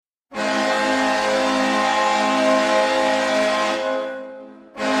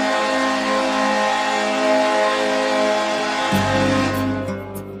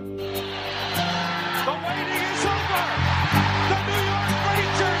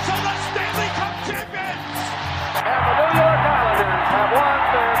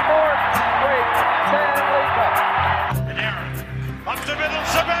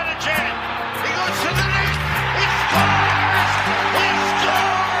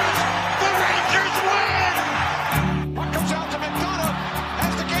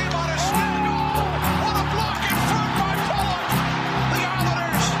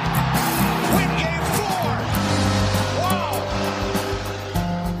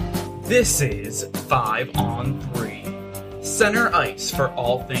This is 5 on 3. Center ice for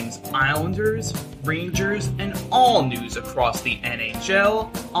all things Islanders, Rangers, and all news across the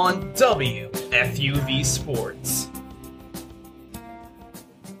NHL on WFUV Sports.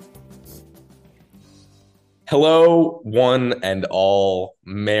 Hello, one and all.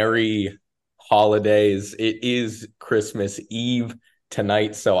 Merry holidays. It is Christmas Eve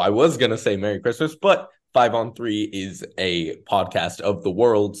tonight, so I was going to say Merry Christmas, but 5 on 3 is a podcast of the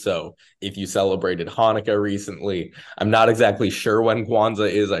world, so if you celebrated Hanukkah recently, I'm not exactly sure when Kwanzaa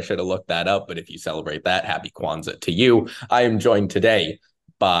is. I should have looked that up, but if you celebrate that, happy Kwanzaa to you. I am joined today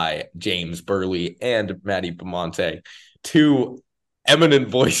by James Birle and Maddie Bimonte, two eminent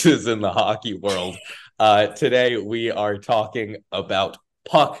voices in the hockey world. Today, we are talking about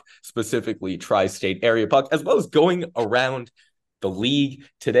puck, specifically tri-state area puck, as well as going around the league.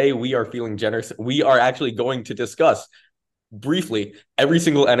 Today, we are feeling generous. We are actually going to discuss briefly every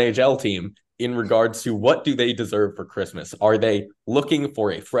single NHL team in regards to what do they deserve for Christmas. Are they looking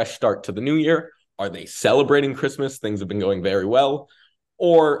for a fresh start to the new year? Are they celebrating Christmas? Things have been going very well.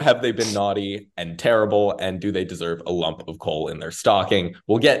 Or have they been naughty and terrible, and do they deserve a lump of coal in their stocking?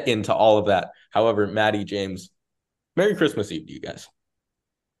 We'll get into all of that. However, Maddie, James, Merry Christmas Eve to you guys.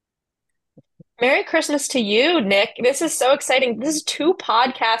 Merry Christmas to you, Nick. This is so exciting. This is 2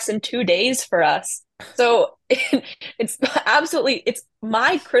 podcasts in 2 days for us. So it's it's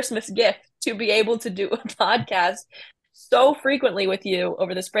my Christmas gift to be able to do a podcast so frequently with you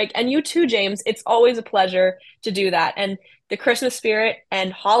over this break. And you too, James. It's always a pleasure to do that. And the Christmas spirit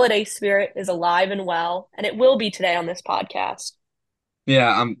and holiday spirit is alive and well, and it will be today on this podcast.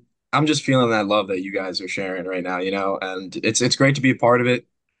 Yeah, I'm just feeling that love that you guys are sharing right now, and it's great to be a part of it.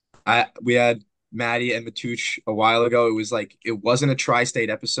 We had Maddie and Matuch a while ago. It was like it wasn't a tri-state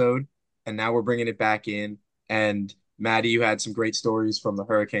episode, and now we're bringing it back in. And Maddie, you had some great stories from the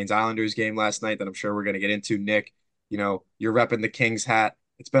Hurricanes Islanders game last night that I'm sure we're going to get into. Nick, you're repping the Kings hat.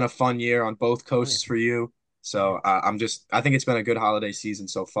 It's been a fun year on both coasts for you. So I think it's been a good holiday season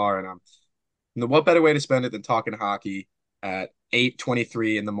so far, and what better way to spend it than talking hockey at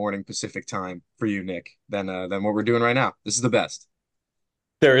 8:23 in the morning Pacific time for you, Nick, than what we're doing right now. This is the best.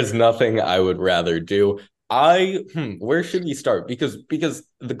 There is nothing I would rather do. Where should we start? Because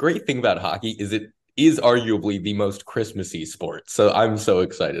the great thing about hockey is it is arguably the most Christmassy sport. So I'm so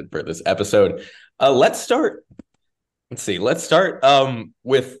excited for this episode. Let's start. Let's start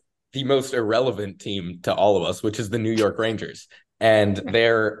with the most irrelevant team to all of us, which is the New York Rangers. And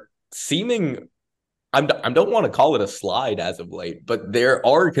their seeming, I don't want to call it a slide as of late, but there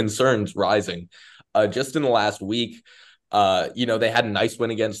are concerns rising. Just in the last week, they had a nice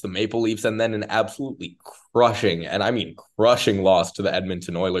win against the Maple Leafs and then an absolutely crushing, and I mean crushing loss to the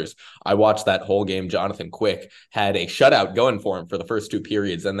Edmonton Oilers. I watched that whole game. Jonathan Quick had a shutout going for him for the first 2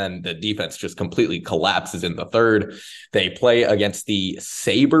 periods, and then the defense just completely collapses in the third. They play against the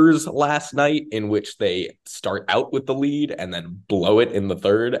Sabres last night, in which they start out with the lead and then blow it in the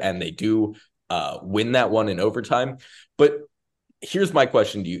third, and they do win that one in overtime. But here's my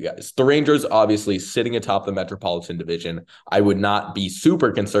question to you guys. The Rangers obviously sitting atop the Metropolitan Division. I would not be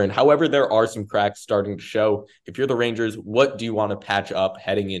super concerned. However, there are some cracks starting to show. If you're the Rangers, what do you want to patch up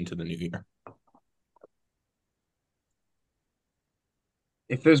heading into the new year?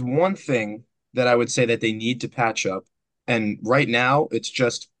 If there's one thing that I would say that they need to patch up, and right now it's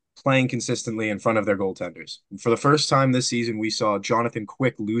just playing consistently in front of their goaltenders. For the first time this season, we saw Jonathan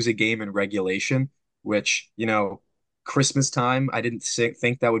Quick lose a game in regulation, which, Christmas time, I didn't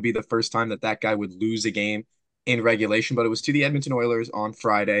think that would be the first time that guy would lose a game in regulation, but it was to the Edmonton Oilers on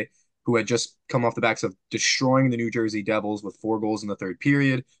Friday, who had just come off the backs of destroying the New Jersey Devils with 4 goals in the third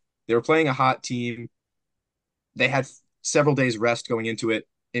period. They were playing a hot team. They had several days rest going into it.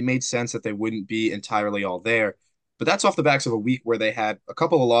 It made sense that they wouldn't be entirely all there. But that's off the backs of a week where they had a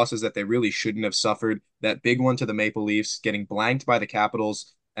couple of losses that they really shouldn't have suffered. That big one to the Maple Leafs, getting blanked by the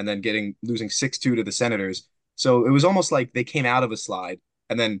Capitals, and then losing 6-2 to the Senators. So it was almost like they came out of a slide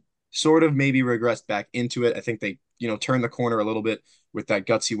and then sort of maybe regressed back into it. I think they, turned the corner a little bit with that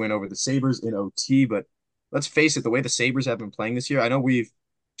gutsy win over the Sabres in OT. But let's face it, the way the Sabres have been playing this year, I know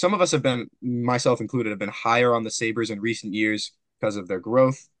some of us have been, myself included, have been higher on the Sabres in recent years because of their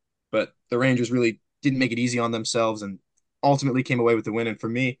growth. But the Rangers really didn't make it easy on themselves and ultimately came away with the win. And for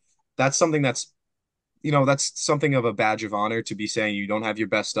me, that's something that's something of a badge of honor to be saying you don't have your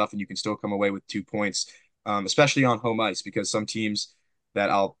best stuff and you can still come away with 2 points. Especially on home ice, because some teams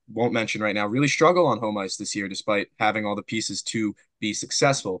that won't mention right now really struggle on home ice this year, despite having all the pieces to be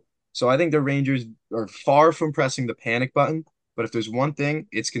successful. So I think the Rangers are far from pressing the panic button, but if there's one thing,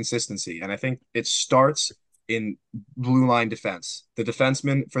 it's consistency. And I think it starts in blue line defense. The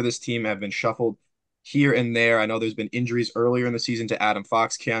defensemen for this team have been shuffled here and there. I know there's been injuries earlier in the season to Adam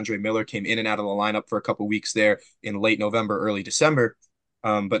Fox. Keandre Miller came in and out of the lineup for a couple weeks there in late November, early December.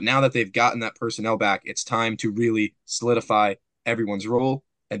 But now that they've gotten that personnel back, it's time to really solidify everyone's role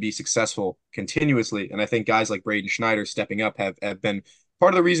and be successful continuously. And I think guys like Braden Schneider stepping up have been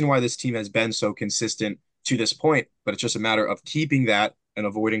part of the reason why this team has been so consistent to this point. But it's just a matter of keeping that and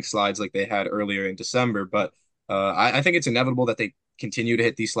avoiding slides like they had earlier in December. But I think it's inevitable that they continue to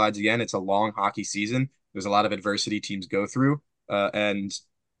hit these slides again. It's a long hockey season. There's a lot of adversity teams go through. And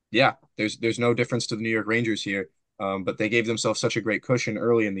yeah, there's no difference to the New York Rangers here. But they gave themselves such a great cushion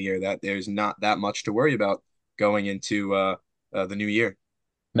early in the year that there's not that much to worry about going into the new year.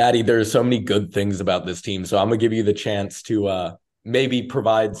 Maddie, there are so many good things about this team, so I'm gonna give you the chance to maybe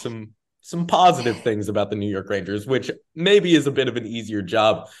provide some positive things about the New York Rangers, which maybe is a bit of an easier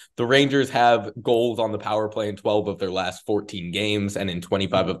job. The Rangers have goals on the power play in 12 of their last 14 games and in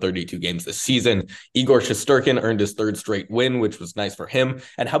 25 of 32 games this season. Igor Shesterkin earned his third straight win, which was nice for him.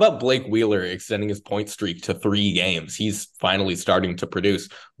 And how about Blake Wheeler extending his point streak to 3 games? He's finally starting to produce.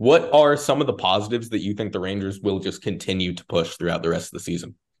 What are some of the positives that you think the Rangers will just continue to push throughout the rest of the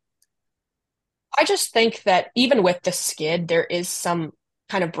season? I just think that even with the skid, there is some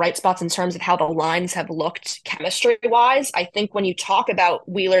kind of bright spots in terms of how the lines have looked chemistry wise. I think when you talk about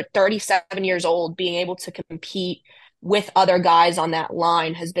Wheeler, 37 years old, being able to compete with other guys on that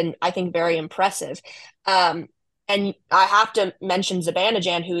line has been, I think, very impressive. And I have to mention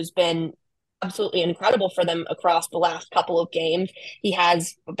Zibanejad, who's been absolutely incredible for them across the last couple of games. He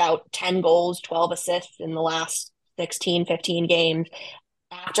has about 10 goals, 12 assists in the last 16, 15 games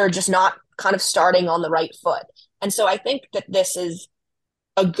after just not kind of starting on the right foot. And so I think that this is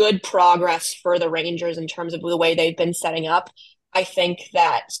a good progress for the Rangers in terms of the way they've been setting up. I think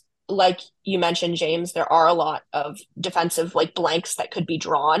that, like you mentioned, James, there are a lot of defensive like blanks that could be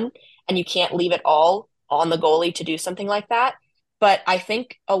drawn, and you can't leave it all on the goalie to do something like that. But I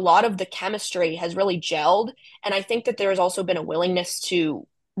think a lot of the chemistry has really gelled, and I think that there has also been a willingness to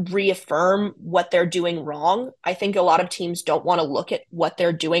reaffirm what they're doing wrong. I think a lot of teams don't want to look at what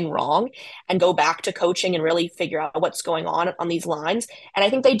they're doing wrong and go back to coaching and really figure out what's going on these lines. And I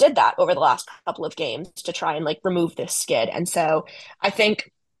think they did that over the last couple of games to try and like remove this skid. And so I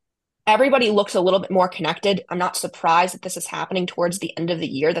think everybody looks a little bit more connected. I'm not surprised that this is happening towards the end of the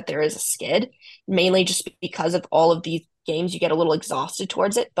year, that there is a skid, mainly just because of all of these games, you get a little exhausted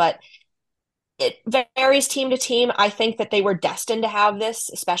towards it. But it varies team to team. I think that they were destined to have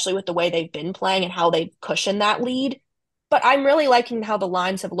this, especially with the way they've been playing and how they've cushioned that lead. But I'm really liking how the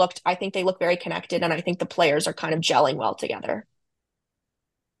lines have looked. I think they look very connected, and I think the players are kind of gelling well together.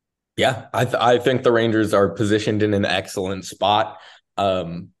 Yeah, I think the Rangers are positioned in an excellent spot.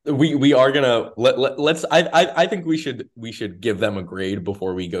 We are gonna let's I think we should give them a grade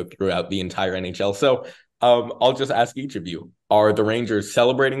before we go throughout the entire NHL. So I'll just ask each of you: are the Rangers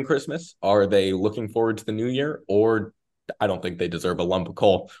celebrating Christmas? Are they looking forward to the new year? Or I don't think they deserve a lump of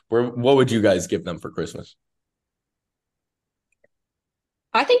coal. What would you guys give them for Christmas?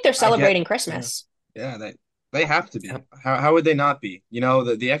 I think they're celebrating Christmas. Yeah, they have to be. How would they not be? You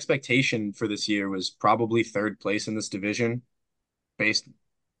know, the expectation for this year was probably third place in this division, based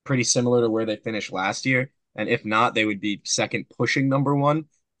pretty similar to where they finished last year. And if not, they would be second pushing number one.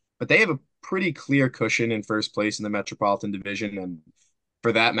 But they have a pretty clear cushion in first place in the Metropolitan Division. And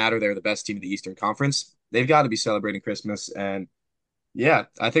for that matter, they're the best team in the Eastern Conference. They've got to be celebrating Christmas. And yeah,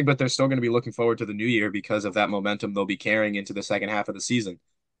 I think, but they're still going to be looking forward to the new year because of that momentum they'll be carrying into the second half of the season.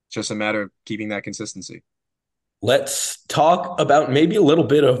 It's just a matter of keeping that consistency. Let's talk about maybe a little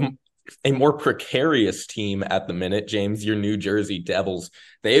bit of a more precarious team at the minute, James, your New Jersey Devils.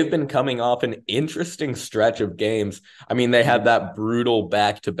 They've been coming off an interesting stretch of games. I mean, they had that brutal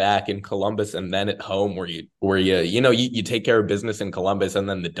back-to-back in Columbus and then at home where you take care of business in Columbus and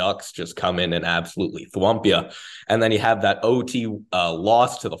then the Ducks just come in and absolutely thwump you. And then you have that OT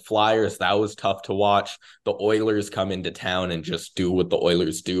loss to the Flyers. That was tough to watch. The Oilers come into town and just do what the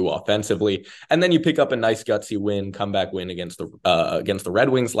Oilers do offensively. And then you pick up a nice gutsy win, comeback win against the Red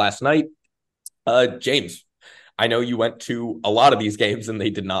Wings last night. James, I know you went to a lot of these games and they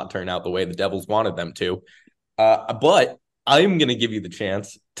did not turn out the way the Devils wanted them to. But I'm going to give you the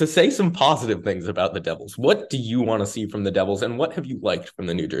chance to say some positive things about the Devils. What do you want to see from the Devils, and what have you liked from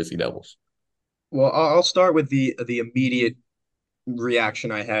the New Jersey Devils? Well, I'll start with the immediate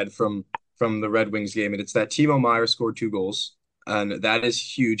reaction I had from the Red Wings game, and it's that Timo Meier scored 2 goals, and that is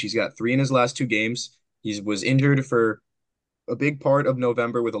huge. He's got 3 in his last 2 games. He was injured for a big part of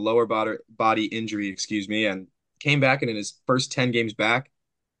November with a lower body injury, and came back, and in his first 10 games back,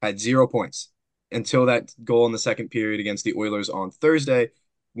 had 0 points. until that goal in the second period against the Oilers on Thursday.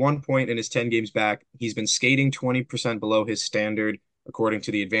 1 point in his 10 games back. He's been skating 20% below his standard, according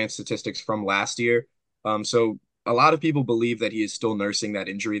to the advanced statistics from last year. So a lot of people believe that he is still nursing that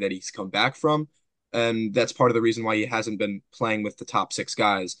injury that he's come back from. And that's part of the reason why he hasn't been playing with the top six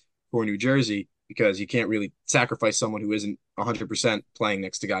guys for New Jersey, because you can't really sacrifice someone who isn't 100% playing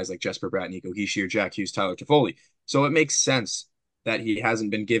next to guys like Jesper Bratt, Nico Hischier, Jack Hughes, Tyler Toffoli. So it makes sense that he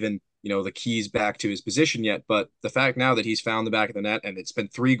hasn't been given, the keys back to his position yet. But the fact now that he's found the back of the net and it's been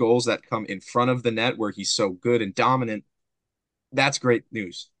 3 goals that come in front of the net where he's so good and dominant, that's great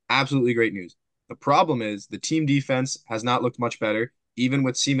news. Absolutely great news. The problem is the team defense has not looked much better, even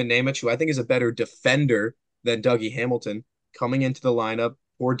with Seaman Nemec, who I think is a better defender than Dougie Hamilton, coming into the lineup.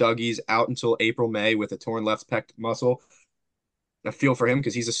 Poor Dougie's out until April, May with a torn left pec muscle. I feel for him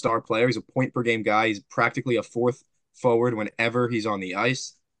because he's a star player. He's a point per game guy. He's practically a fourth forward whenever he's on the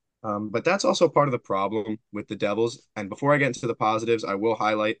ice. But that's also part of the problem with the Devils. And before I get into the positives, I will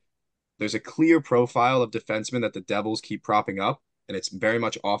highlight there's a clear profile of defensemen that the Devils keep propping up, and it's very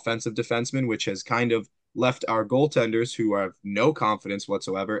much offensive defensemen, which has kind of left our goaltenders, who have no confidence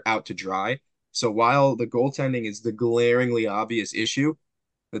whatsoever, out to dry. So while the goaltending is the glaringly obvious issue,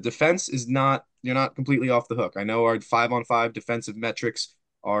 the defense is not, you're not completely off the hook. I know our 5-on-5 defensive metrics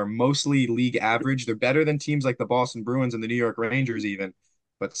are mostly league average. They're better than teams like the Boston Bruins and the New York Rangers even,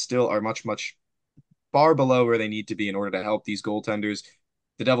 but still are much, much far below where they need to be in order to help these goaltenders.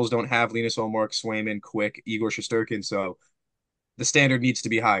 The Devils don't have Linus Ullmark, Swayman, Quick, Igor Shesterkin, so the standard needs to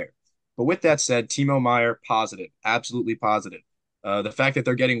be higher. But with that said, Timo Meier, positive, absolutely positive. The fact that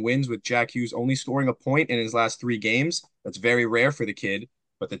they're getting wins with Jack Hughes only scoring a point in his last 3 games, that's very rare for the kid,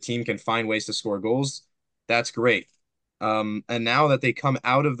 but the team can find ways to score goals. That's great. And now that they come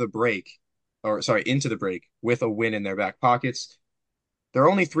out of the break, into the break with a win in their back pockets, they're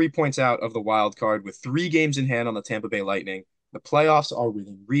only 3 points out of the wild card with 3 games in hand on the Tampa Bay Lightning. The playoffs are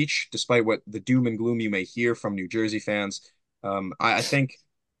within reach, despite what the doom and gloom you may hear from New Jersey fans. I think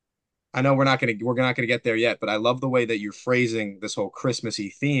I know we're not gonna get there yet, but I love the way that you're phrasing this whole Christmassy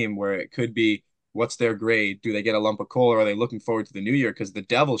theme, where it could be, what's their grade? Do they get a lump of coal, or are they looking forward to the new year? Because the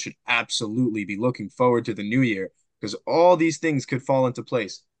Devils should absolutely be looking forward to the new year, because all these things could fall into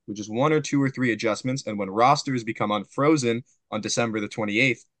place with just 1 or 2 or 3 adjustments. And when rosters become unfrozen on December the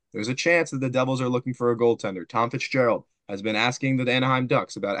 28th, there's a chance that the Devils are looking for a goaltender. Tom Fitzgerald has been asking the Anaheim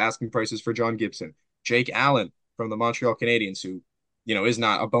Ducks about asking prices for John Gibson. Jake Allen from the Montreal Canadiens, who is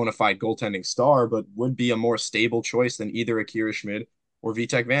not a bona fide goaltending star, but would be a more stable choice than either Akira Schmid or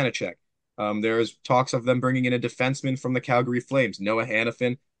Vitek Vanacek. There's talks of them bringing in a defenseman from the Calgary Flames. Noah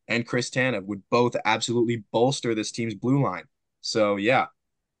Hannafin and Chris Tanev would both absolutely bolster this team's blue line. So, yeah,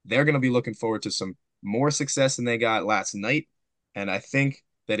 they're going to be looking forward to some more success than they got last night. And I think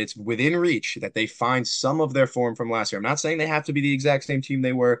that it's within reach that they find some of their form from last year. I'm not saying they have to be the exact same team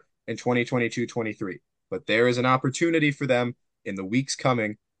they were in 2022-23, but there is an opportunity for them in the weeks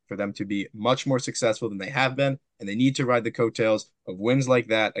coming for them to be much more successful than they have been, and they need to ride the coattails of wins like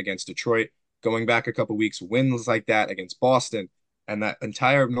that against Detroit, going back a couple weeks, wins like that against Boston, and that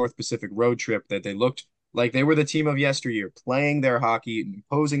entire North Pacific road trip that they looked like they were the team of yesteryear, playing their hockey,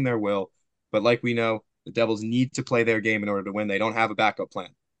 imposing their will. But like we know, the Devils need to play their game in order to win. They don't have a backup plan.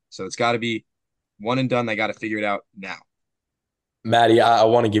 So it's got to be one and done. They got to figure it out now. Maddie, I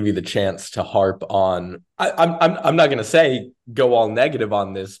want to give you the chance to harp on. I'm not going to say go all negative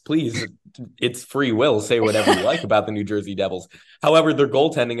on this. Please, it's free will. Say whatever you like about the New Jersey Devils. However, their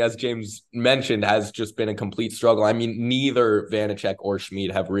goaltending, as James mentioned, has just been a complete struggle. I mean, neither Vanacek or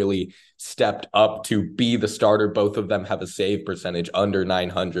Schmid have really stepped up to be the starter. Both of them have a save percentage under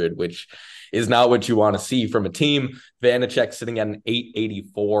 900, which is not what you want to see from a team. Vanacek sitting at an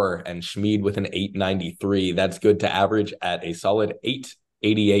 884 and Schmid with an 893. That's good to average at a solid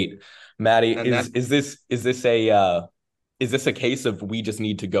 888. Maddie, is this a case of we just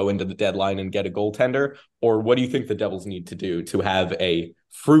need to go into the deadline and get a goaltender, or what do you think the Devils need to do to have a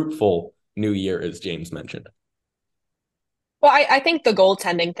fruitful new year, as James mentioned? Well, I think the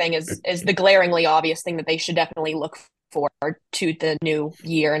goaltending thing is the glaringly obvious thing that they should definitely look forward to the new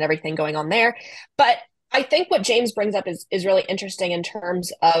year and everything going on there. But I think what James brings up is really interesting in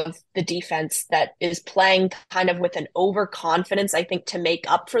terms of the defense that is playing kind of with an overconfidence, I think, to make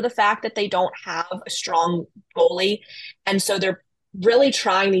up for the fact that they don't have a strong goalie. And so they're really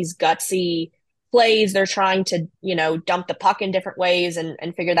trying these gutsy plays. They're trying to, dump the puck in different ways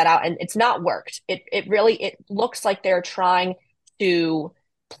and figure that out. And it's not worked. It looks like they're trying to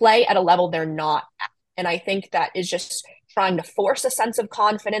play at a level they're not at. And I think that is just trying to force a sense of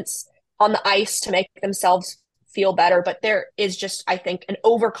confidence on the ice to make themselves feel better. But there is just, I think, an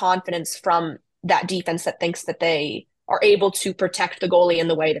overconfidence from that defense that thinks that they are able to protect the goalie in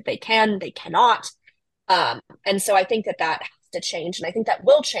the way that they can. They cannot. And so I think that has to change. And I think that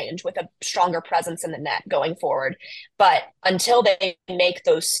will change with a stronger presence in the net going forward. But until they make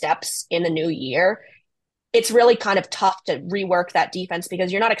those steps in the new year, it's really kind of tough to rework that defense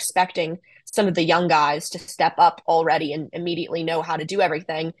because you're not expecting some of the young guys to step up already and immediately know how to do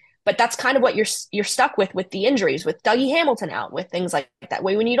everything. But that's kind of what you're stuck with the injuries, with Dougie Hamilton out, with things like that.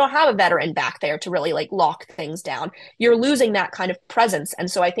 When you don't have a veteran back there to really like lock things down, you're losing that kind of presence.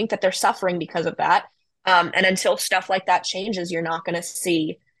 And so I think that they're suffering because of that. And until stuff like that changes, you're not going to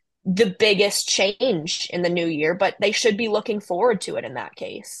see the biggest change in the new year. But they should be looking forward to it in that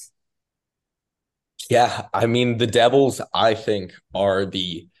case. Yeah, I mean, the Devils, I think, are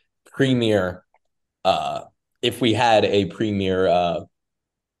the premier. If we had a premier,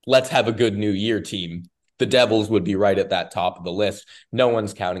 let's have a good new year team, the Devils would be right at that top of the list. No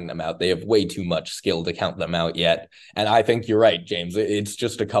one's counting them out. They have way too much skill to count them out yet. And I think you're right, James. It's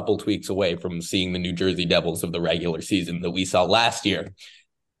just a couple tweaks away from seeing the New Jersey Devils of the regular season that we saw last year.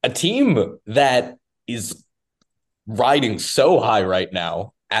 A team that is riding so high right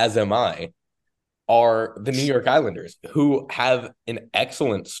now, as am I, are the New York Islanders, who have an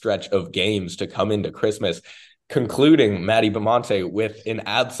excellent stretch of games to come into Christmas, concluding Maddie Bimonte with an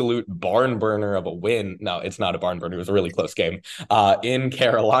absolute barn burner of a win. No, it's not a barn burner. It was a really close game in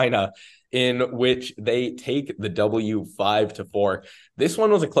Carolina, in which they take the W 5-4. This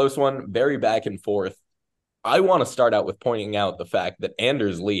one was a close one, very back and forth. I want to start out with pointing out the fact that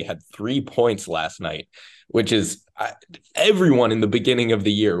Anders Lee had 3 points last night, which is everyone in the beginning of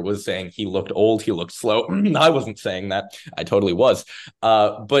the year was saying he looked old, he looked slow. I wasn't saying that. I totally was.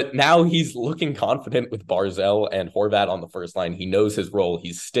 But now he's looking confident with Barzal and Horvat on the first line. He knows his role.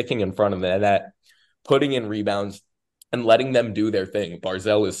 He's sticking in front of the net, putting in rebounds and letting them do their thing.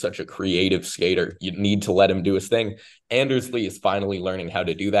 Barzal is such a creative skater. You need to let him do his thing. Anders Lee is finally learning how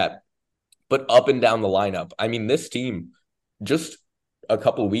to do that. But up and down the lineup, I mean, this team just a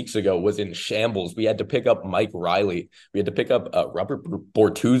couple of weeks ago was in shambles. We had to pick up Mike Riley. We had to pick up Robert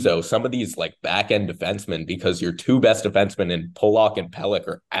Bortuzzo, some of these like back-end defensemen, because your two best defensemen in Pollock and Pelech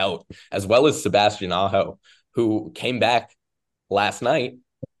are out, as well as Sebastian Aho, who came back last night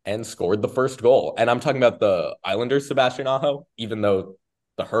and scored the first goal. And I'm talking about the Islanders' Sebastian Aho, even though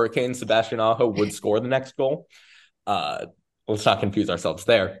the Hurricanes' Sebastian Aho would score the next goal. Let's not confuse ourselves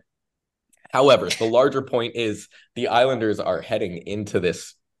there. However, the larger point is the Islanders are heading into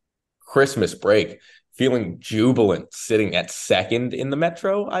this Christmas break feeling jubilant, sitting at second in the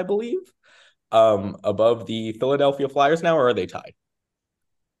Metro, I believe, above the Philadelphia Flyers now, or are they tied?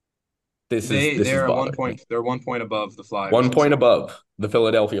 They're 1 point. They're 1 point above the Flyers. 1 point above the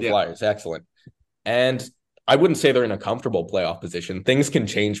Philadelphia Flyers. Excellent. And I wouldn't say they're in a comfortable playoff position. Things can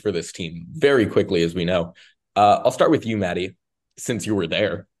change for this team very quickly, as we know. I'll start with you, Maddie, since you were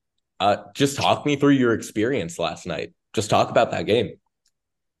there. Just talk me through your experience last night. Just talk about that game.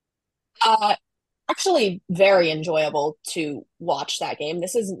 Actually, very enjoyable to watch that game.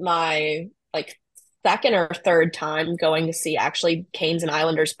 This is my second or third time going to see actually Canes and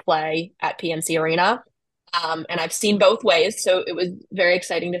Islanders play at PNC Arena. And I've seen both ways, so it was very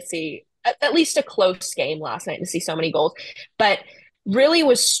exciting to see at least a close game last night and see so many goals. But really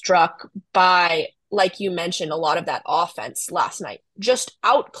was struck by, like you mentioned, a lot of that offense last night. Just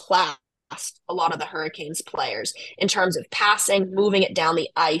outclassed a lot of the Hurricanes players in terms of passing, moving it down the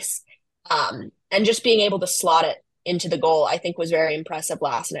ice, and just being able to slot it into the goal, I think was very impressive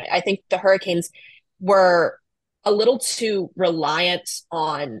last night. I think the Hurricanes were a little too reliant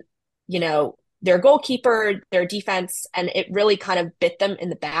on, their goalkeeper, their defense, and it really kind of bit them in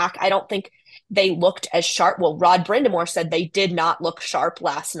the back. I don't think they looked as sharp. Well, Rod Brindamore said they did not look sharp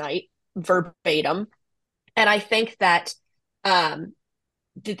last night, verbatim. And I think that the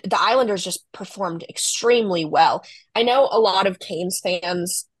Islanders just performed extremely well. I know a lot of Canes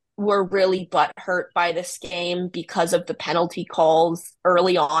fans were really butthurt by this game because of the penalty calls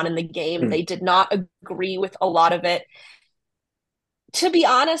early on in the game. They did not agree with a lot of it. To be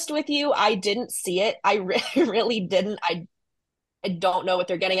honest with you, I didn't see it. I really didn't. I don't know what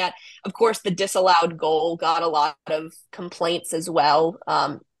they're getting at. Of course, the disallowed goal got a lot of complaints as well.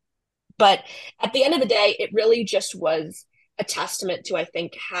 But at the end of the day, it really just was a testament to, I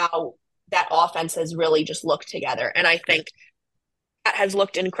think, how that offense has really just looked together. And I think that has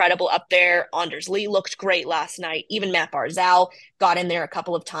looked incredible up there. Anders Lee looked great last night. Even Matt Barzal got in there a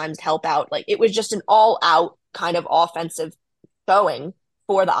couple of times to help out. Like, it was just an all-out kind of offensive showing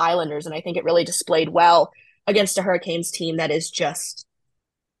for the Islanders. And I think it really displayed well against a Hurricanes team that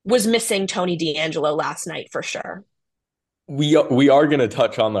was missing Tony DeAngelo last night for sure. We are going to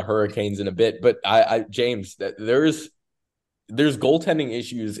touch on the Hurricanes in a bit, but James, there's goaltending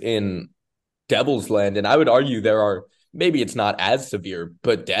issues in Devil's Land, and I would argue there are, maybe it's not as severe,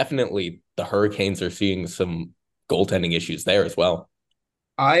 but definitely the Hurricanes are seeing some goaltending issues there as well.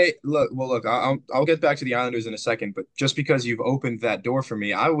 I'll get back to the Islanders in a second, but just because you've opened that door for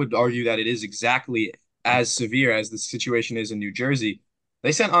me, I would argue that it is exactly as severe as the situation is in New Jersey.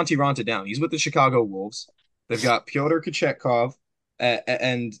 They sent Antti Ranta down. He's with the Chicago Wolves. They've got Pyotr Kochetkov,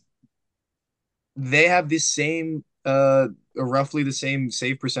 and they have the same, roughly the same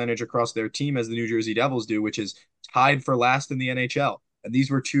save percentage across their team as the New Jersey Devils do, which is tied for last in the NHL. And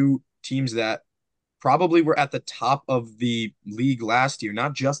these were two teams that probably were at the top of the league last year,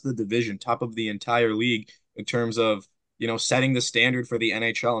 not just the division, top of the entire league in terms of, setting the standard for the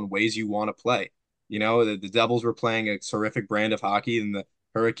NHL and ways you want to play. The Devils were playing a terrific brand of hockey, and the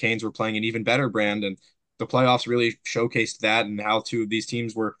Hurricanes were playing an even better brand. And the playoffs really showcased that, and how two of these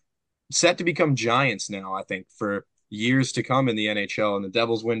teams were set to become giants now, I think, for years to come in the NHL. And the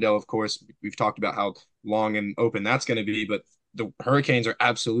Devils window, of course, we've talked about how long and open that's going to be, but the Hurricanes are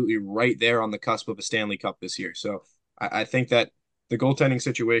absolutely right there on the cusp of a Stanley Cup this year. So I think that the goaltending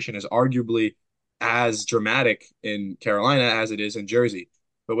situation is arguably as dramatic in Carolina as it is in Jersey.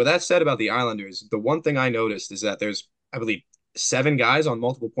 But with that said about the Islanders, the one thing I noticed is that there's, I believe, 7 guys on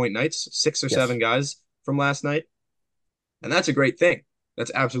multiple point nights, 6 or Yes. 7 guys from last night. And that's a great thing.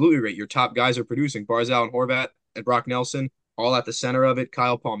 That's absolutely great. Your top guys are producing. Barzal and Horvat and Brock Nelson, all at the center of it.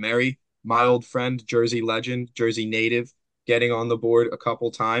 Kyle Palmieri, my old friend, Jersey legend, Jersey native, getting on the board a couple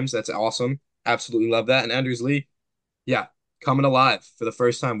times. That's awesome. Absolutely love that. And Anders Lee, yeah, coming alive for the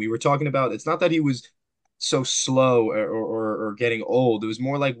first time. We were talking about, it's not that he was so slow or getting old. It was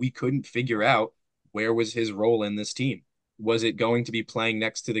more like we couldn't figure out where was his role in this team. Was it going to be playing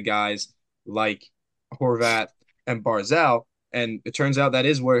next to the guys like Horvat and Barzal? And it turns out that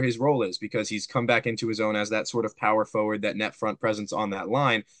is where his role is, because he's come back into his own as that sort of power forward, that net front presence on that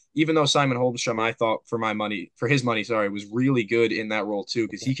line. Even though Simon Holmstrom, I thought for his money, was really good in that role too,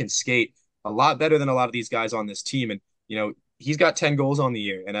 because he can skate a lot better than a lot of these guys on this team. And, he's got 10 goals on the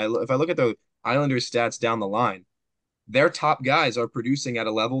year. And if I look at the Islanders stats down the line, their top guys are producing at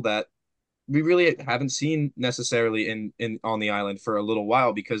a level that we really haven't seen necessarily in on the island for a little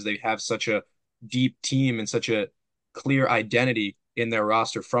while, because they have such a deep team and such a clear identity in their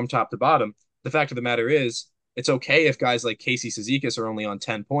roster from top to bottom. The fact of the matter is, it's okay if guys like Casey Cizikas are only on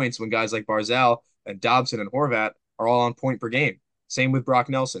 10 points when guys like Barzal and Dobson and Horvat are all on point per game. Same with Brock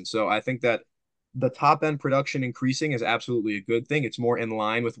Nelson. So I think that the top end production increasing is absolutely a good thing. It's more in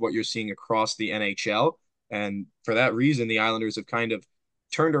line with what you're seeing across the NHL. And for that reason, the Islanders have kind of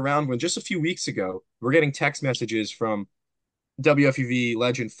turned around, when just a few weeks ago, we're getting text messages from WFUV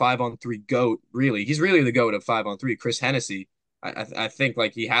legend 5-on-3 GOAT. Really, he's really the GOAT of 5-on-3. Chris Hennessy. I think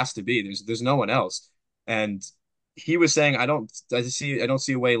like he has to be. There's no one else. And he was saying, I don't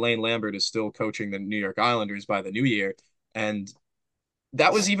see a way Lane Lambert is still coaching the New York Islanders by the new year. And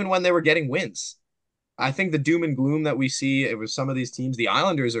that was even when they were getting wins. I think the doom and gloom that we see with some of these teams, the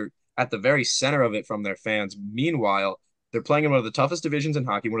Islanders are at the very center of it from their fans. Meanwhile, they're playing in one of the toughest divisions in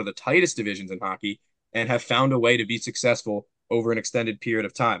hockey, one of the tightest divisions in hockey, and have found a way to be successful over an extended period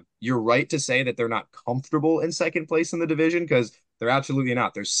of time. You're right to say that they're not comfortable in second place in the division, because they're absolutely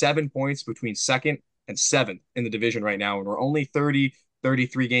not. There's 7 points between second and seventh in the division right now, and we're only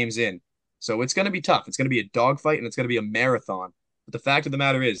 33 games in. So it's going to be tough. It's going to be a dogfight, and it's going to be a marathon. But the fact of the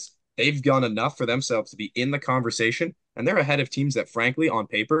matter is, they've done enough for themselves to be in the conversation, and they're ahead of teams that, frankly, on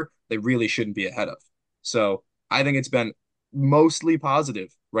paper, they really shouldn't be ahead of. So I think it's been mostly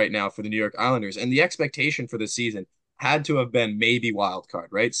positive right now for the New York Islanders. And the expectation for this season had to have been maybe wild card,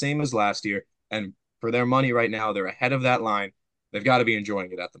 right? Same as last year. And for their money right now, they're ahead of that line. They've got to be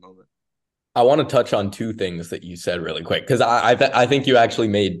enjoying it at the moment. I want to touch on 2 things that you said really quick, because I think you actually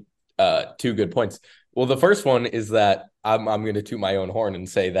made 2 good points. Well, the first one is that I'm going to toot my own horn and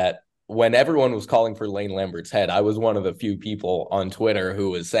say that when everyone was calling for Lane Lambert's head, I was one of the few people on Twitter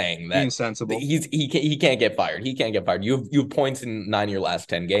who was saying that being sensible. He can't get fired. He can't get fired. You have points in 9 of your last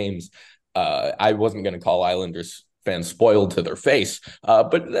 10 games. I wasn't going to call Islanders fans spoiled to their face,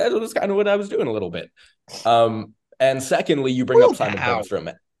 but that was kind of what I was doing a little bit. And secondly, you bring up Simon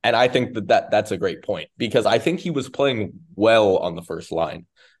Holmstrom, and I think that's a great point, because I think he was playing well on the first line.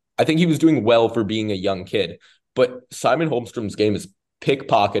 I think he was doing well for being a young kid, but Simon Holmstrom's game is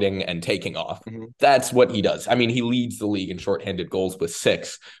pickpocketing and taking off. Mm-hmm. That's what he does. I mean, he leads the league in shorthanded goals with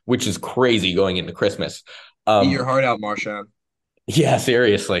 6, which is crazy going into Christmas. Eat your heart out, Marchand. Yeah,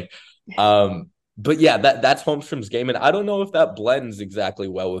 seriously. But yeah, that's Holmstrom's game, and I don't know if that blends exactly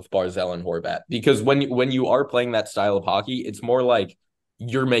well with Barzell and Horvat, because when you are playing that style of hockey, it's more like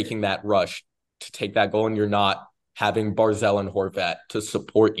you're making that rush to take that goal, and you're not having Barzell and Horvat to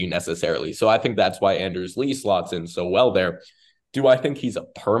support you necessarily. So I think that's why Anders Lee slots in so well there. Do I think he's a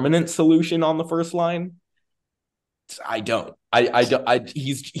permanent solution on the first line? I don't. I don't.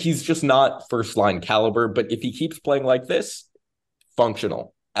 He's just not first line caliber. But if he keeps playing like this,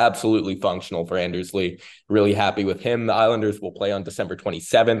 functional, absolutely functional for Anders Lee. Really happy with him. The Islanders will play on December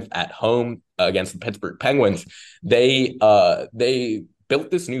 27th at home against the Pittsburgh Penguins. They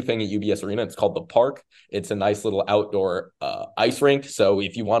built this new thing at UBS Arena. It's called the Park. It's a nice little outdoor ice rink. So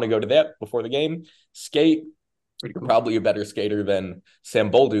if you want to go to that before the game, skate. You're probably a better skater than Sam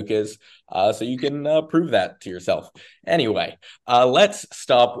Bolduc is, so you can prove that to yourself. Anyway, let's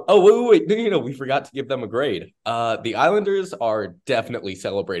stop. Oh, wait. We forgot to give them a grade. The Islanders are definitely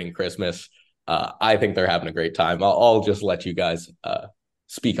celebrating Christmas. I think they're having a great time. I'll just let you guys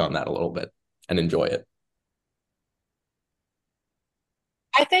speak on that a little bit and enjoy it.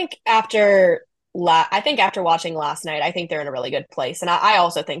 I think after watching last night, I think they're in a really good place. And I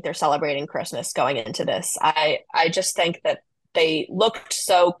also think they're celebrating Christmas going into this. I just think that they looked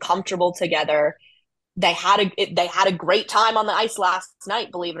so comfortable together. They had a great time on the ice last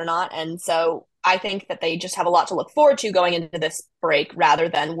night, believe it or not. And so I think that they just have a lot to look forward to going into this break rather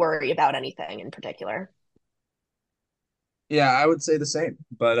than worry about anything in particular. Yeah, I would say the same.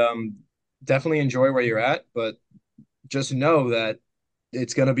 But definitely enjoy where you're at, but just know that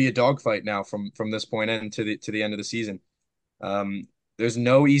it's going to be a dogfight now from this point in to the end of the season. There's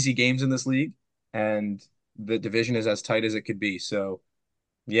no easy games in this league, and the division is as tight as it could be. So,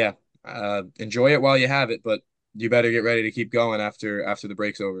 yeah, enjoy it while you have it, but you better get ready to keep going after the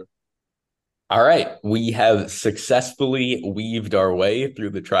break's over. All right, we have successfully weaved our way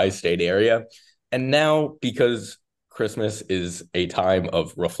through the tri-state area, and now because Christmas is a time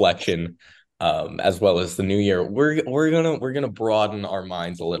of reflection, as well as the new year, we're gonna broaden our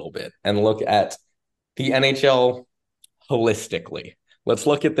minds a little bit and look at the NHL holistically. Let's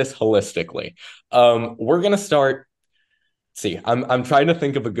look at this holistically. We're gonna start. See, I'm trying to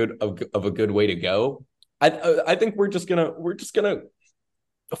think of a good way to go. I think we're just gonna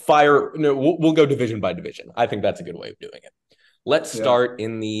fire. No, we'll go division by division. I think that's a good way of doing it. Let's start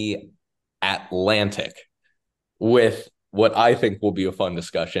in the Atlantic with what I think will be a fun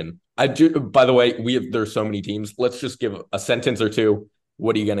discussion. By the way, there's so many teams. Let's just give a sentence or two.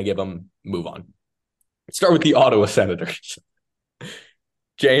 What are you going to give them? Move on. Start with the Ottawa Senators.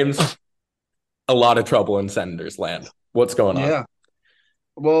 James, a lot of trouble in Senators land. What's going on? Yeah.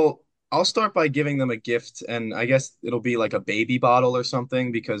 Well, I'll start by giving them a gift, and I guess it'll be like a baby bottle or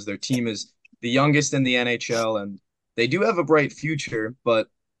something because their team is the youngest in the NHL, and they do have a bright future. But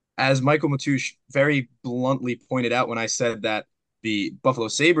as Michael Matoush very bluntly pointed out when I said that the Buffalo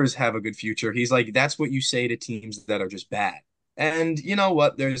Sabres have a good future, he's like, that's what you say to teams that are just bad. And you know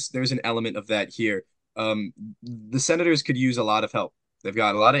what? There's an element of that here. The Senators could use a lot of help. They've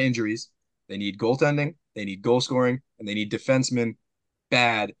got a lot of injuries. They need goaltending, they need goal scoring, and they need defensemen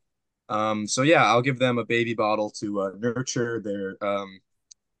bad. So yeah, I'll give them a baby bottle to nurture their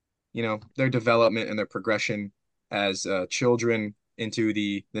development and their progression as children into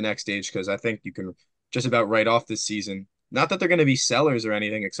the next stage, because I think you can just about write off this season. Not that they're going to be sellers or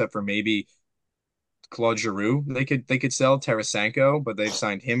anything, except for maybe Claude Giroux. They could sell Tarasenko, but they've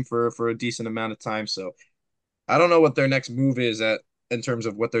signed him for a decent amount of time. So I don't know what their next move is in terms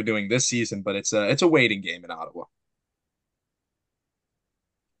of what they're doing this season, but it's a waiting game in Ottawa.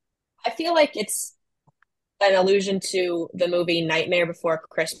 I feel like it's an allusion to the movie Nightmare Before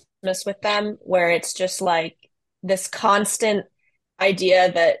Christmas with them, where it's just like this constant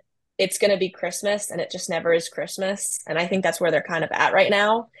idea that it's going to be Christmas and it just never is Christmas. And I think that's where they're kind of at right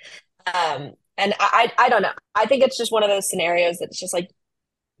now. And I don't know. I think it's just one of those scenarios that's just like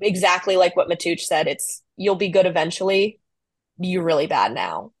exactly like what Matouch said. It's you'll be good eventually. You're really bad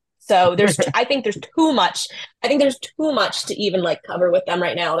now. So I think there's too much. I think there's too much to even like cover with them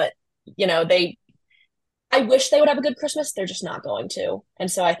right now that, I wish they would have a good Christmas. They're just not going to.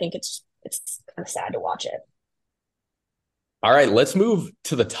 And so I think it's kind of sad to watch it. All right, let's move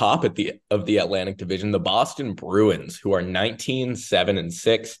to the top of the Atlantic Division, the Boston Bruins, who are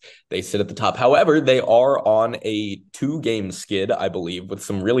 19-7-6. They sit at the top. However, they are on a 2-game skid, I believe, with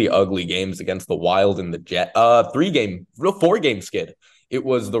some really ugly games against the Wild and the Jet. 4-game skid. It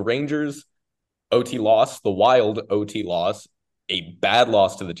was the Rangers OT loss, the Wild OT loss, a bad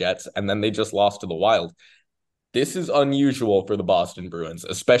loss to the Jets, and then they just lost to the Wild. This is unusual for the Boston Bruins,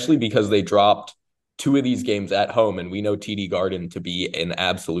 especially because they dropped two of these games at home, and we know TD Garden to be an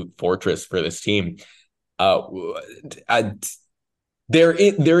absolute fortress for this team. Uh, they're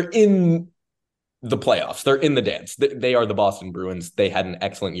in the playoffs. They're in the dance. They are the Boston Bruins. They had an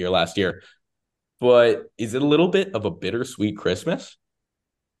excellent year last year. But is it a little bit of a bittersweet Christmas?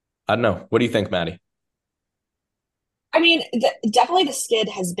 I don't know. What do you think, Maddie? I mean, definitely the skid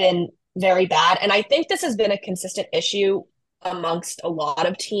has been very bad. And I think this has been a consistent issue amongst a lot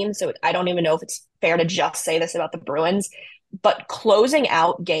of teams. So I don't even know if it's fair to just say this about the Bruins, but closing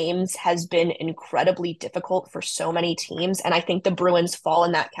out games has been incredibly difficult for so many teams. And I think the Bruins fall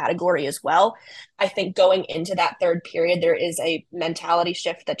in that category as well. I think going into that third period, there is a mentality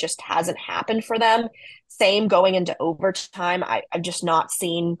shift that just hasn't happened for them. Same going into overtime. I've just not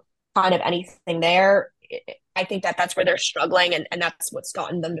seen kind of anything there. I think that that's where they're struggling, and that's what's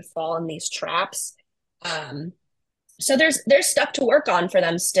gotten them to fall in these traps. So there's stuff to work on for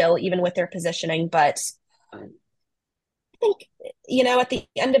them still, even with their positioning. But I think, at the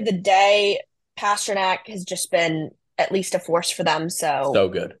end of the day, Pasternak has just been at least a force for them. So So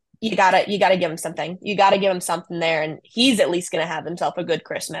good. you gotta give him something. You gotta give him something there, and he's at least gonna have himself a good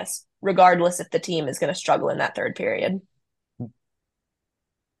Christmas, regardless if the team is gonna struggle in that third period.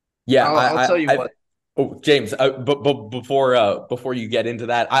 Yeah, I'll tell you what. Oh, James, but before you get into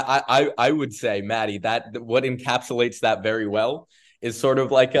that, I would say, Maddie, that what encapsulates that very well is sort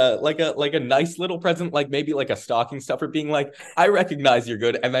of like a nice little present, like maybe like a stocking stuffer, being like, I recognize you're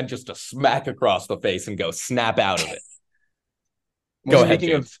good, and then just a smack across the face and go snap out of it. Well, Go ahead,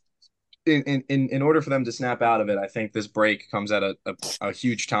 speaking of, James. in order for them to snap out of it, I think this break comes at a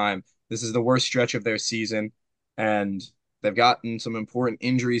huge time. This is the worst stretch of their season, and they've gotten some important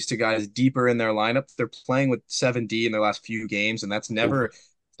injuries to guys deeper in their lineup. They're playing with 7D in their last few games, and that's Oof. never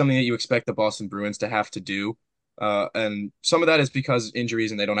something that you expect the Boston Bruins to have to do. And some of that is because injuries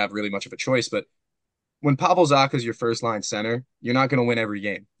and they don't have really much of a choice. But when Pavel Zacha is your first line center, you're not going to win every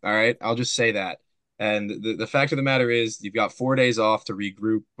game. All right. I'll just say that. And the fact of the matter is, you've got 4 days off to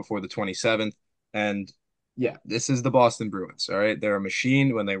regroup before the 27th. And yeah, this is the Boston Bruins. All right. They're a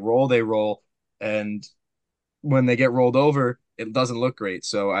machine. When they roll, they roll. And when they get rolled over, it doesn't look great.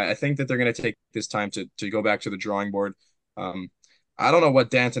 So I think that they're going to take this time to go back to the drawing board. Um, I don't know what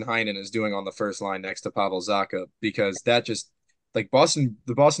Danton Heinen is doing on the first line next to Pavel Zacha, because that just, like,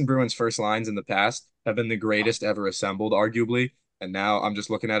 the Boston Bruins first lines in the past have been the greatest ever assembled, arguably. And now I'm just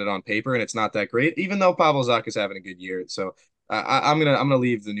looking at it on paper, and it's not that great, even though Pavel Zacha is having a good year. So I'm gonna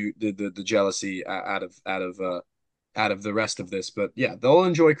leave the jealousy out of the rest of this. But yeah, they'll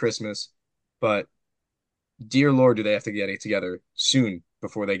enjoy Christmas, but dear Lord, do they have to get it together soon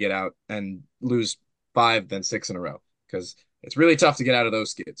before they get out and lose five, then six in a row, because it's really tough to get out of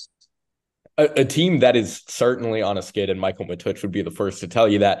those skids. A team that is certainly on a skid, and Michael Matuch would be the first to tell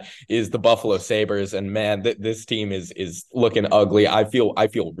you that, is the Buffalo Sabres. And man, this team is looking ugly. I feel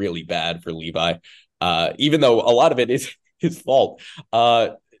really bad for Levi, even though a lot of it is his fault.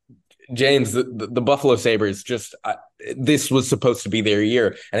 James, the Buffalo Sabres, just this was supposed to be their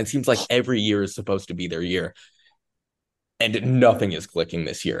year, and it seems like every year is supposed to be their year, and nothing is clicking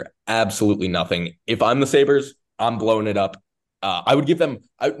this year. Absolutely nothing. If I'm the Sabres, I'm blowing it up. I would give them.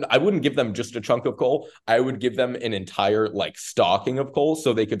 I wouldn't give them just a chunk of coal. I would give them an entire like stocking of coal,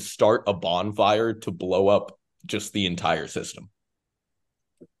 so they could start a bonfire to blow up just the entire system.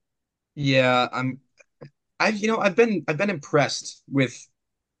 Yeah, I've been impressed with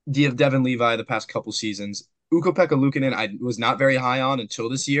Devin Levi the past couple seasons. Ukko-Pekka Luukkonen I was not very high on until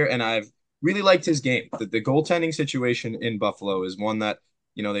this year, and I've really liked his game. The goaltending situation in Buffalo is one that,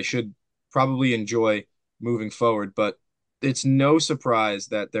 they should probably enjoy moving forward, but it's no surprise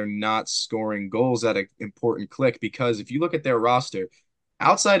that they're not scoring goals at an important click, because if you look at their roster,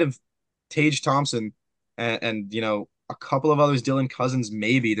 outside of Tage Thompson and a couple of others, Dylan Cousins,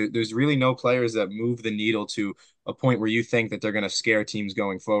 maybe there's really no players that move the needle to a point where you think that they're going to scare teams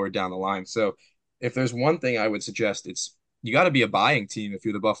going forward down the line. So if there's one thing I would suggest, it's you got to be a buying team if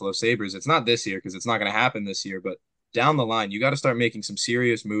you're the Buffalo Sabres. It's not this year, because it's not going to happen this year, but down the line, you got to start making some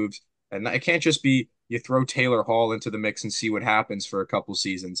serious moves. And it can't just be you throw Taylor Hall into the mix and see what happens for a couple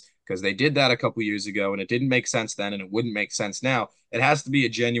seasons, because they did that a couple years ago and it didn't make sense then and it wouldn't make sense now. It has to be a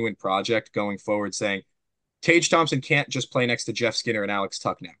genuine project going forward, saying Tage Thompson can't just play next to Jeff Skinner and Alex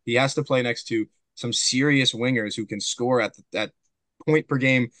Tuck now. He has to play next to some serious wingers who can score at point per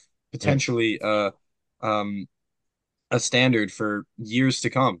game, potentially a standard for years to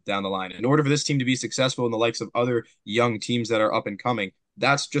come down the line. In order for this team to be successful in the likes of other young teams that are up and coming,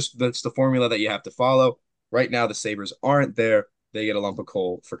 that's the formula that you have to follow. Right now, the Sabres aren't there. They get a lump of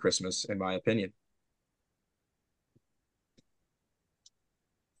coal for Christmas, in my opinion.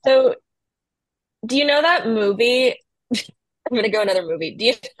 So Do you know that movie? I'm gonna go another movie. Do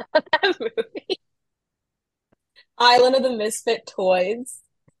you know that movie? Island of the Misfit Toys.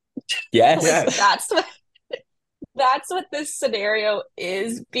 Yes. Like Yes. that's what this scenario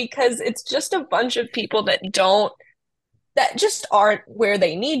is because it's just a bunch of people that just aren't where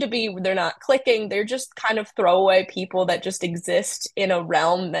they need to be. They're not clicking. They're just kind of throwaway people that just exist in a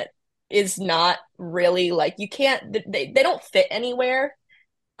realm that is not really like you can't they don't fit anywhere.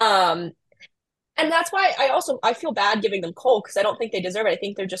 Um and that's why I feel bad giving them coal because I don't think they deserve it. I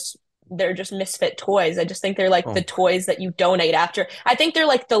think they're just misfit toys. I just think they're like the Oh, toys that you donate after. I think they're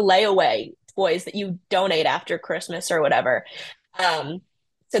like the layaway toys that you donate after Christmas or whatever. Um,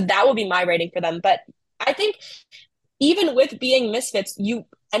 so that would be my rating for them. But I think even with being misfits, you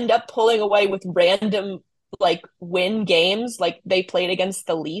end up pulling away with random like win games like they played against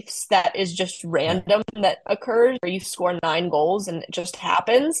the Leafs that is just yeah. random that occurs where you score 9 goals and it just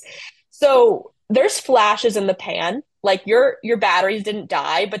happens. So there's flashes in the pan. Like your batteries didn't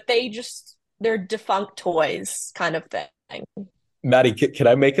die, but they're defunct toys kind of thing. Maddie, can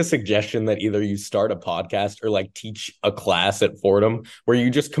I make a suggestion that either you start a podcast or like teach a class at Fordham where you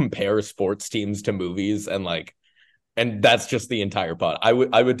just compare sports teams to movies and that's just the entire pod. I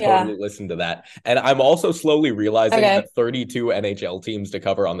would Yeah. totally listen to that. And I'm also slowly realizing Okay. that 32 NHL teams to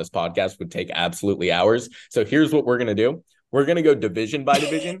cover on this podcast would take absolutely hours. So here's what we're going to do. We're going to go division by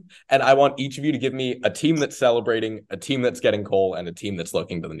division. And I want each of you to give me a team that's celebrating, a team that's getting coal, and a team that's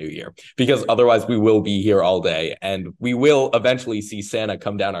looking to the new year. Because otherwise, we will be here all day. And we will eventually see Santa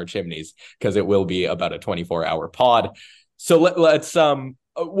come down our chimneys because it will be about a 24-hour pod. So let's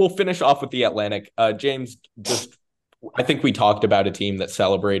we'll finish off with the Atlantic. James, just I think we talked about a team that's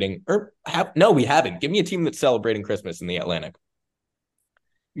celebrating, no, we haven't. Give me a team that's celebrating Christmas in the Atlantic.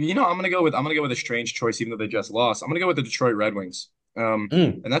 I'm gonna go with a strange choice, even though they just lost. I'm gonna go with the Detroit Red Wings.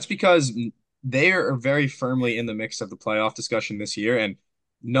 Mm. And that's because they are very firmly in the mix of the playoff discussion this year, and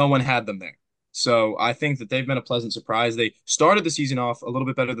no one had them there. So I think that they've been a pleasant surprise. They started the season off a little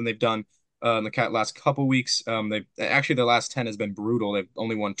bit better than they've done in the last couple weeks. They actually their last 10 has been brutal. They've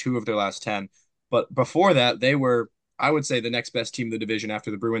only won two of their last 10, but before that, they were, I would say, the next best team in the division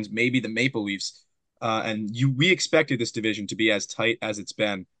after the Bruins, maybe the Maple Leafs. We expected this division to be as tight as it's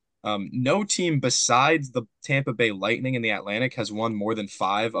been. No team besides the Tampa Bay Lightning in the Atlantic has won more than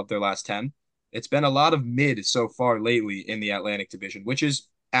five of their last 10. It's been a lot of mid so far lately in the Atlantic division, which is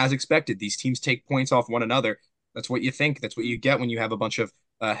as expected. These teams take points off one another. That's what you think. That's what you get when you have a bunch of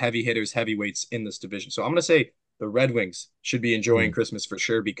heavy hitters, heavyweights in this division. So I'm going to say the Red Wings should be enjoying Mm. Christmas for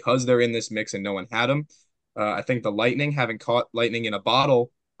sure because they're in this mix and no one had them. I think the Lightning, having caught lightning in a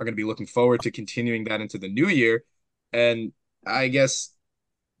bottle, are going to be looking forward to continuing that into the new year. And I guess,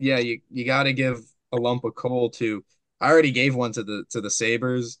 yeah, you got to give a lump of coal to. I already gave one to the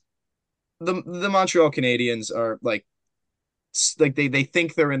Sabres. The Montreal Canadiens are like they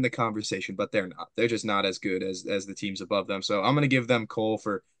think they're in the conversation, but they're not. They're just not as good as the teams above them. So I'm gonna give them coal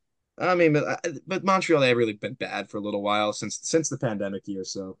for. I mean, but Montreal, they've really been bad for a little while since the pandemic year.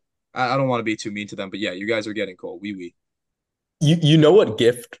 So I don't want to be too mean to them, but yeah, you guys are getting coal. Oui. You know what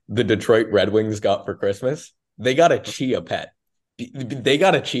gift the Detroit Red Wings got for Christmas? They got a chia pet. They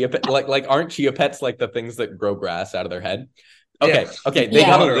got a chia pet. Like aren't chia pets like the things that grow grass out of their head? Yeah, Okay. you They put got a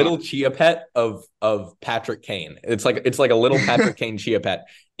Yeah. water on little it. chia pet of Patrick Kane. It's like a little Patrick Kane chia pet.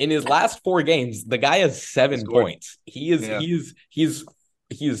 In his last 4 games, the guy has He seven scored. points. He is Yeah.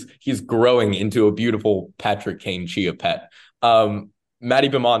 he's growing into a beautiful Patrick Kane chia pet. Maddie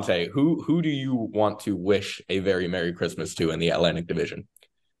Bimonte, who do you want to wish a very Merry Christmas to in the Atlantic Division?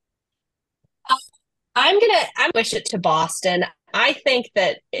 I wish it to Boston. I think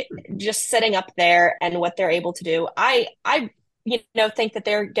that just sitting up there and what they're able to do, I think that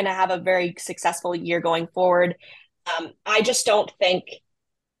they're going to have a very successful year going forward. I just don't think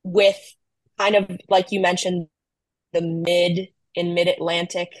with kind of like you mentioned the mid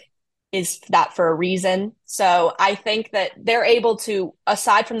Atlantic is that for a reason. So I think that they're able to,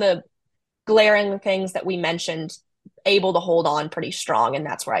 aside from the glaring things that we mentioned, able to hold on pretty strong, and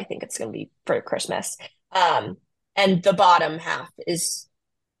that's where I think it's going to be for Christmas. Um, and the bottom half is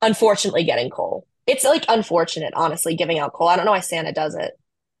unfortunately getting coal. It's like unfortunate, honestly, giving out coal. I don't know why Santa does it.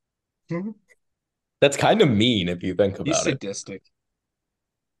 Mhm. That's kind of mean if you think He's about it. sadistic.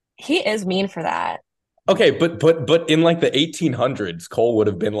 He is mean for that. Okay, but in like the 1800s, coal would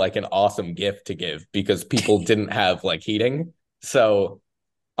have been like an awesome gift to give because people didn't have like heating. So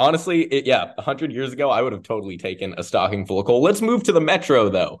honestly, 100 years ago, I would have totally taken a stocking full of coal. Let's move to the Metro,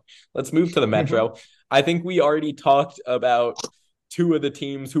 though. Let's move to the Metro. I think we already talked about two of the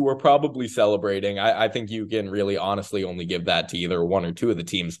teams who were probably celebrating. I think you can really honestly only give that to either one or two of the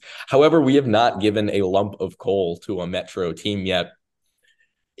teams. However, we have not given a lump of coal to a Metro team yet.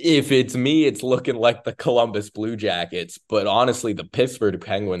 If it's me, it's looking like the Columbus Blue Jackets, but honestly, the Pittsburgh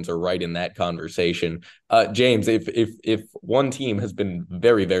Penguins are right in that conversation. James, if one team has been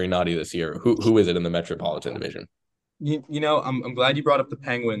very, very naughty this year, who is it in the Metropolitan Division? I'm glad you brought up the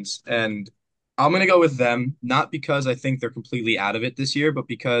Penguins, and I'm gonna go with them, not because I think they're completely out of it this year, but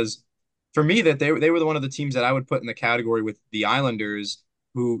because for me that they were one of the teams that I would put in the category with the Islanders,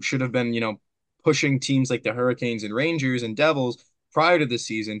 who should have been, pushing teams like the Hurricanes and Rangers and Devils prior to this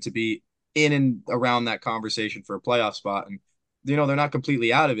season to be in and around that conversation for a playoff spot. And they're not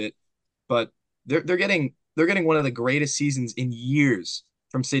completely out of it, but they're getting one of the greatest seasons in years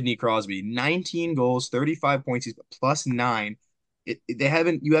from Sidney Crosby. 19 goals, 35 points, he's plus 9. You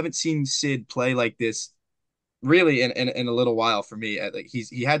haven't seen Sid play like this really in a little while for me. Like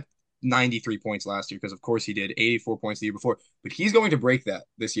he had 93 points last year because of course he did, 84 points the year before, but he's going to break that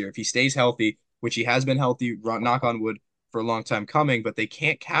this year if he stays healthy, which he has been healthy, knock on wood, for a long time coming, but they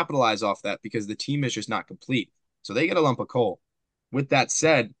can't capitalize off that because the team is just not complete. So they get a lump of coal. With that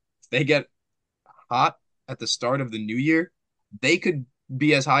said, if they get hot at the start of the new year, they could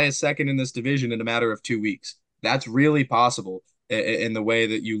be as high as second in this division in a matter of 2 weeks. That's really possible in the way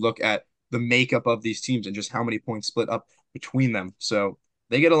that you look at the makeup of these teams and just how many points split up between them. So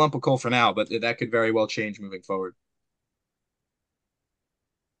they get a lump of coal for now, but that could very well change moving forward.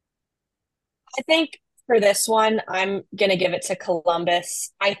 I think for this one, I'm gonna give it to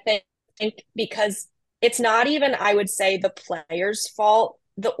Columbus. I think because it's not even, I would say, the players' fault.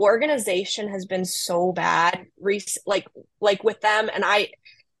 The organization has been so bad, like with them, and I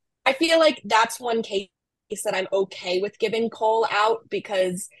feel like that's one case that I'm okay with giving Cole out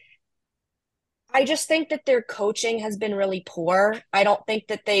because I just think that their coaching has been really poor. I don't think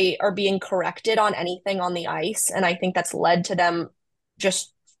that they are being corrected on anything on the ice, and I think that's led to them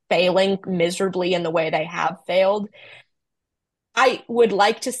just failing miserably in the way they have failed. I would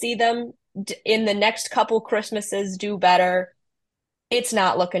like to see them in the next couple Christmases do better. It's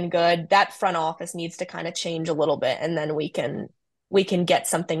not looking good. That front office needs to kind of change a little bit, and then we can get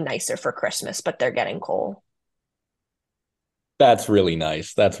something nicer for Christmas, but they're getting Cole. That's really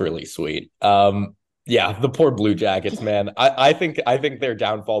nice. That's really sweet. Yeah, the poor Blue Jackets, man. I think their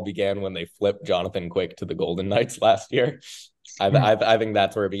downfall began when they flipped Jonathan Quick to the Golden Knights last year. I think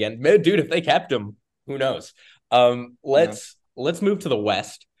that's where it began. Man, dude, if they kept him, who knows? Let's move to the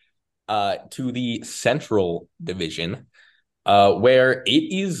West, to the Central Division, where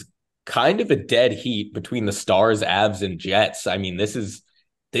it is kind of a dead heat between the Stars, Avs, and Jets. I mean, this is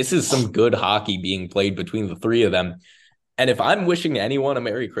some good hockey being played between the three of them. And if I'm wishing anyone a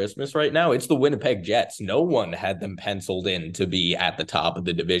Merry Christmas right now, it's the Winnipeg Jets. No one had them penciled in to be at the top of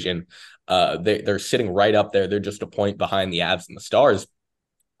the division. They're sitting right up there. They're just a point behind the Avs and the Stars.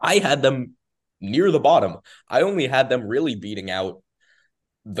 I had them near the bottom. I only had them really beating out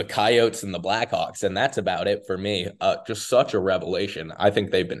the Coyotes and the Blackhawks, and that's about it for me. Just such a revelation. I think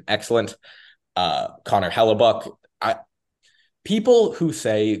they've been excellent. Connor Hellebuck. People who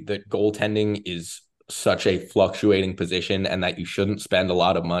say that goaltending is such a fluctuating position and that you shouldn't spend a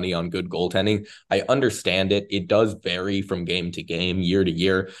lot of money on good goaltending, I understand it. It does vary from game to game, year to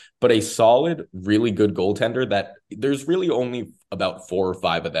year, but a solid, really good goaltender, that there's really only about 4 or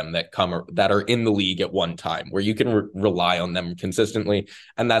 5 of them that are in the league at one time where you can rely on them consistently.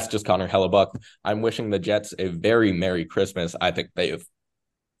 And that's just Connor Hellebuck. I'm wishing the Jets a very Merry Christmas. I think they have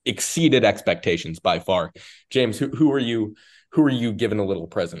exceeded expectations by far. James, who are you giving a little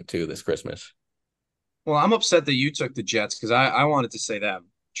present to this Christmas? Well, I'm upset that you took the Jets because I wanted to say them,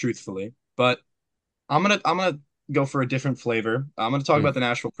 truthfully. But I'm gonna go for a different flavor. I'm gonna talk about the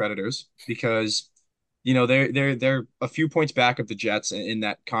Nashville Predators because they're a few points back of the Jets in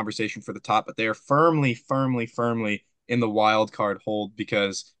that conversation for the top, but they are firmly, firmly, firmly in the wild card hold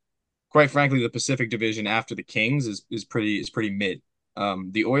because, quite frankly, the Pacific Division after the Kings is pretty mid.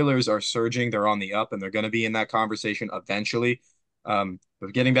 The Oilers are surging; they're on the up, and they're going to be in that conversation eventually.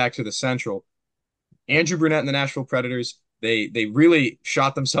 But getting back to the Central, Andrew Brunette and the Nashville Predators, they really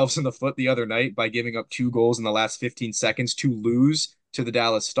shot themselves in the foot the other night by giving up 2 goals in the last 15 seconds to lose to the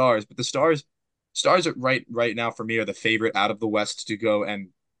Dallas Stars. But the Stars are right now for me are the favorite out of the West to go and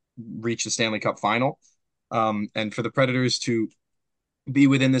reach the Stanley Cup final. And for the Predators to be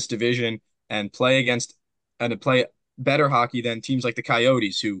within this division and to play better hockey than teams like the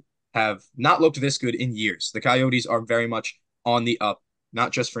Coyotes, who have not looked this good in years. The Coyotes are very much on the up,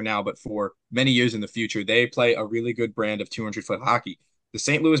 not just for now, but for many years in the future. They play a really good brand of 200-foot hockey. The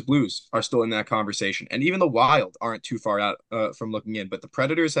St. Louis Blues are still in that conversation, and even the Wild aren't too far out from looking in. But the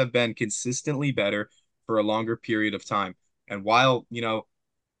Predators have been consistently better for a longer period of time. And while,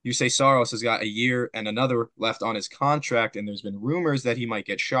 you say Saros has got a year and another left on his contract, and there's been rumors that he might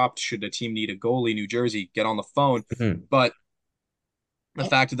get shopped should the team need a goalie. New Jersey, get on the phone. Mhm. But the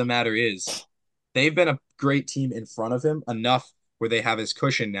fact of the matter is, they've been a great team in front of him enough where they have his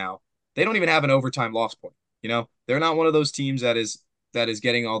cushion now. They don't even have an overtime loss point. They're not one of those teams that is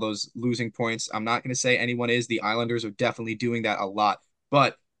getting all those losing points. I'm not going to say anyone is. The Islanders are definitely doing that a lot,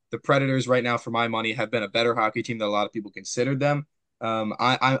 but the Predators right now, for my money, have been a better hockey team than a lot of people considered them.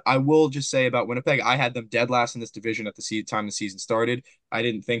 I will just say about Winnipeg, I had them dead last in this division at the time the season started. I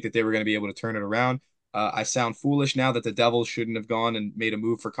didn't think that they were going to be able to turn it around. I sound foolish now that the Devils shouldn't have gone and made a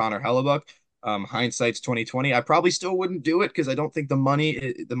move for Connor Hellebuck. Hindsight's 2020. I probably still wouldn't do it because I don't think the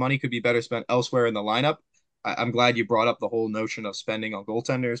money could be better spent elsewhere in the lineup. I'm glad you brought up the whole notion of spending on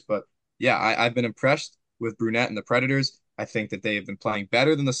goaltenders, but yeah, I've been impressed with Brunette and the Predators. I think that they have been playing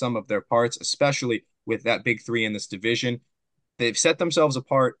better than the sum of their parts, especially with that big three in this division. They've set themselves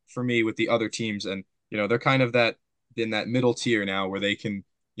apart for me with the other teams, and they're kind of that in that middle tier now where they can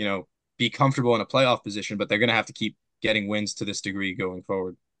be comfortable in a playoff position, but they're going to have to keep getting wins to this degree going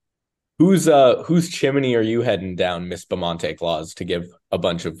forward. Whose chimney are you heading down, Miss Bimonte Claus, to give a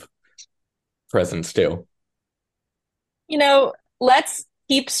bunch of presents to? Let's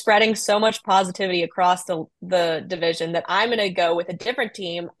keep spreading so much positivity across the division that I'm going to go with a different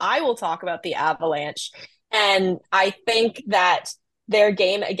team. I will talk about the Avalanche. And I think that their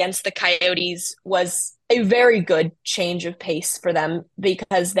game against the Coyotes was a very good change of pace for them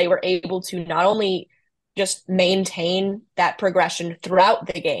because they were able to not only just maintain that progression throughout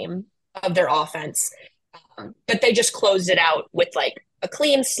the game of their offense, but they just closed it out with like a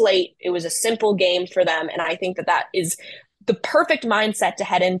clean slate. It was a simple game for them. And I think that that is the perfect mindset to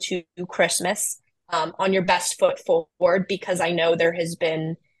head into Christmas on your best foot forward, because I know there has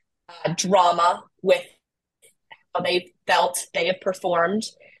been drama with how they felt they have performed.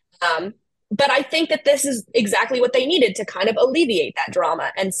 But I think that this is exactly what they needed to kind of alleviate that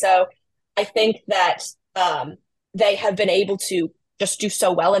drama. And so I think that they have been able to just do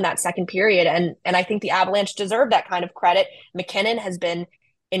so well in that second period. And I think the Avalanche deserve that kind of credit. McKinnon has been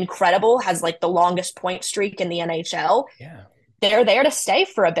incredible, has like the longest point streak in the NHL. Yeah. They're there to stay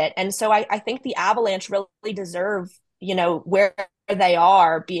for a bit. And so I think the Avalanche really deserve, where they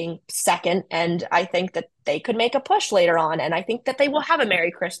are being second. And I think that they could make a push later on. And I think that they will have a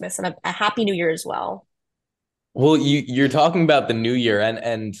Merry Christmas and a Happy New Year as well. Well, you're talking about the new year,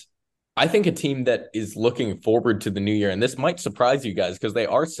 and I think a team that is looking forward to the new year, and this might surprise you guys because they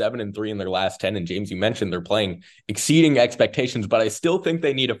are 7-3 in their last 10. And James, you mentioned they're playing exceeding expectations, but I still think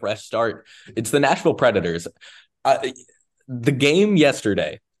they need a fresh start. It's the Nashville Predators. The game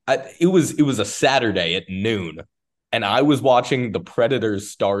yesterday, it was a Saturday at noon, and I was watching the Predators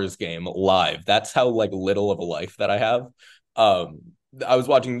Stars game live. That's how like little of a life that I have. I was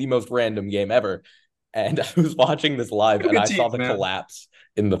watching the most random game ever, and I was watching this live, and I saw the collapse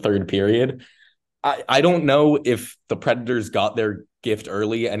in the third period. I don't know if the Predators got their gift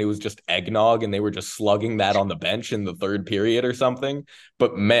early and it was just eggnog and they were just slugging that on the bench in the third period or something.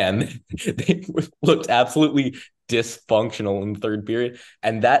 But man, they looked absolutely dysfunctional in the third period.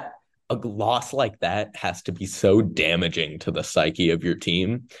 And that a loss like that has to be so damaging to the psyche of your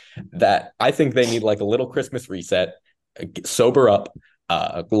team that I think they need like a little Christmas reset, sober up,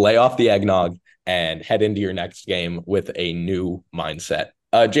 lay off the eggnog, and head into your next game with a new mindset.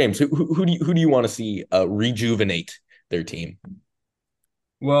 James, who do you want to see rejuvenate their team?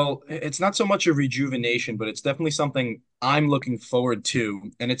 Well, it's not so much a rejuvenation, but it's definitely something I'm looking forward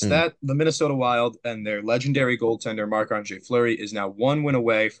to. And it's that the Minnesota Wild and their legendary goaltender, Marc-Andre Fleury, is now one win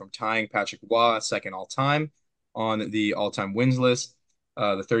away from tying Patrick Roy second all-time on the all-time wins list,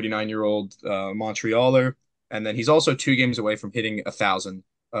 the 39-year-old Montrealer. And then he's also 2 games away from hitting 1,000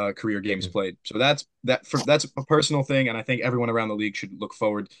 career games played. So that's a personal thing, and I think everyone around the league should look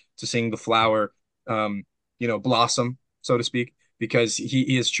forward to seeing the flower, blossom, so to speak, because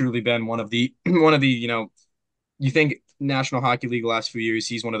he has truly been one of the you think National Hockey League last few years,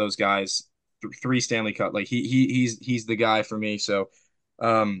 he's one of those guys, 3 Stanley Cup, like he's the guy for me. So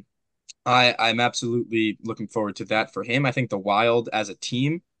I'm absolutely looking forward to that for him. I think the Wild as a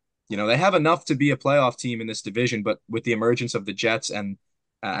team, they have enough to be a playoff team in this division, but with the emergence of the Jets and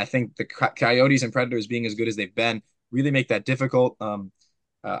I think the Coyotes and Predators being as good as they've been really make that difficult.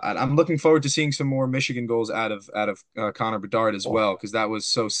 I'm looking forward to seeing some more Michigan goals out of Connor Bedard as well, because that was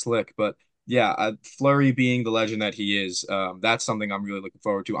so slick. But yeah, Fleury being the legend that he is, that's something I'm really looking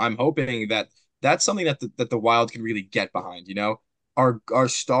forward to. I'm hoping that that's something that the Wild can really get behind. our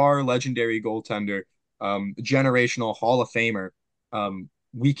star legendary goaltender, generational Hall of Famer,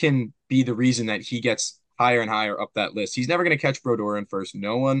 we can be the reason that he gets higher and higher up that list. He's never going to catch Brodeur in first.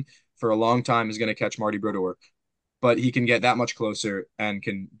 No one for a long time is going to catch Marty Brodeur, but he can get that much closer and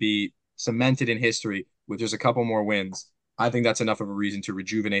can be cemented in history with just a couple more wins. I think that's enough of a reason to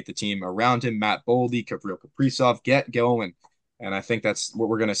rejuvenate the team around him. Matt Boldy, Kirill Kaprizov, get going. And I think that's what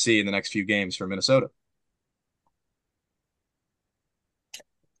we're going to see in the next few games for Minnesota.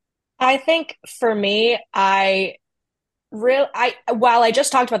 I think for me, while I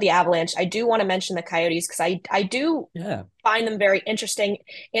just talked about the Avalanche, I do want to mention the Coyotes because I do find them very interesting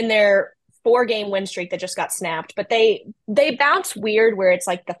in their 4-game win streak that just got snapped. But they bounce weird where it's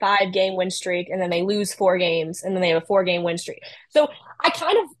like the 5-game win streak and then they lose 4 games and then they have a 4-game win streak. So I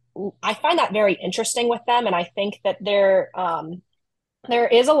find that very interesting with them, and I think that there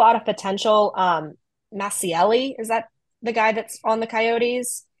is a lot of potential. Massielli, is that the guy that's on the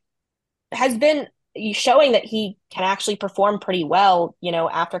Coyotes? Has been showing that he can actually perform pretty well,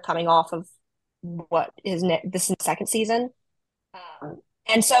 after coming off of this is second season.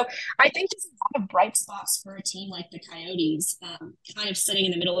 And so I think there's a lot of bright spots for a team like the Coyotes, kind of sitting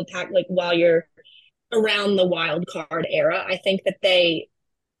in the middle of the pack, like while you're around the wild card era. I think that they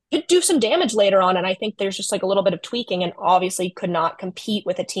could do some damage later on. And I think there's just like a little bit of tweaking, and obviously could not compete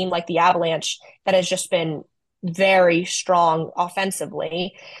with a team like the Avalanche that has just been very strong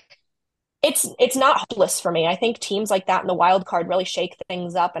offensively. It's not hopeless for me. I think teams like that in the wild card really shake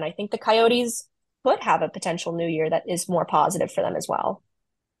things up, and I think the Coyotes could have a potential new year that is more positive for them as well.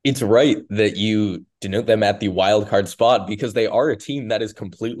 It's right that you denote them at the wild card spot because they are a team that is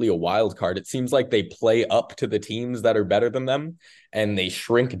completely a wild card. It seems like they play up to the teams that are better than them and they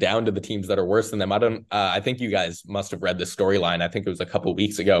shrink down to the teams that are worse than them. I think you guys must have read the storyline. I think it was a couple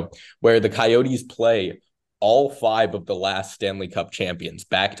weeks ago where the Coyotes play all 5 of the last Stanley Cup champions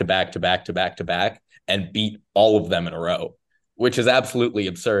back to back to back to back to back and beat all of them in a row, which is absolutely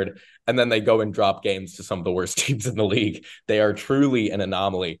absurd. And then they go and drop games to some of the worst teams in the league. They are truly an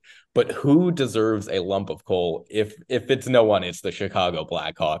anomaly. But who deserves a lump of coal? If it's no one, it's the Chicago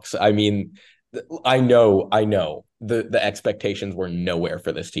Blackhawks. I mean, I know the expectations were nowhere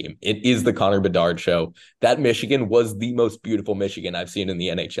for this team. It is the Connor Bedard show. That Michigan was the most beautiful Michigan I've seen in the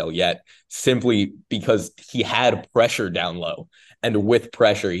NHL yet, simply because he had pressure down low. And with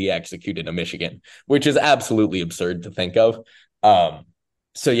pressure, he executed a Michigan, which is absolutely absurd to think of.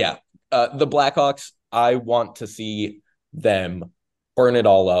 So yeah, the Blackhawks, I want to see them burn it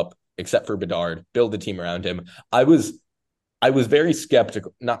all up, except for Bedard, build a team around him. I was very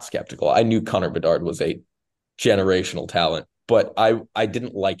not skeptical. I knew Connor Bedard was a generational talent, but I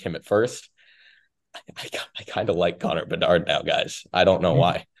didn't like him at first. I kind of like Connor Bedard now, guys. I don't know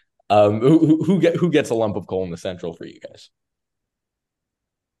why. Who gets a lump of coal in the Central for you guys?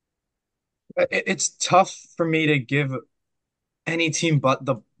 It's tough for me to give any team but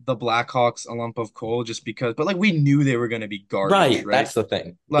the Blackhawks a lump of coal just because, but like we knew they were going to be garbage, right? That's the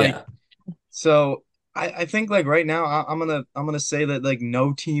thing. Like, so I think like right now I'm gonna say that like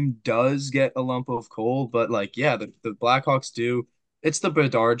no team does get a lump of coal, but like yeah, the Blackhawks do. It's the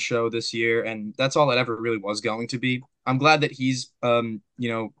Bedard show this year, and that's all it ever really was going to be. I'm glad that he's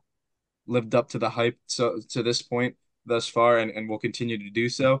lived up to the hype to this point thus far, and will continue to do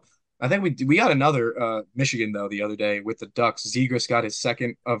so. I think we got another Michigan though the other day with the Ducks. Zegras got his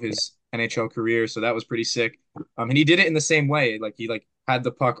second of his NHL career, so that was pretty sick. And he did it in the same way, like he like had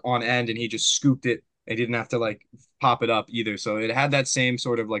the puck on end and he just scooped it. He didn't have to like pop it up either, so it had that same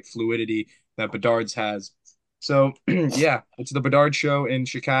sort of like fluidity that Bedard's has. So yeah, it's the Bedard show in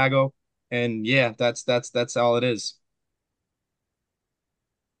Chicago, and yeah, that's all it is.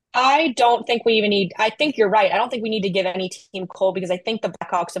 I don't think we even need, I think you're right. I don't think we need to give any team coal because I think the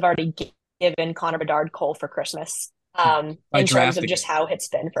Blackhawks have already given Connor Bedard coal for Christmas, in terms of just how it's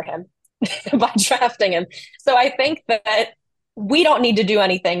been for him by drafting him. So I think that we don't need to do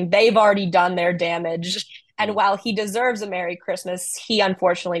anything. They've already done their damage. And while he deserves a Merry Christmas, he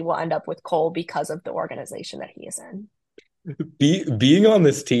unfortunately will end up with coal because of the organization that he is in. Being on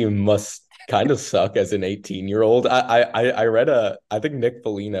this team must kind of suck as an 18-year-old. I read I think Nick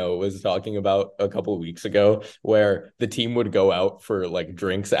Foligno was talking about a couple of weeks ago where the team would go out for like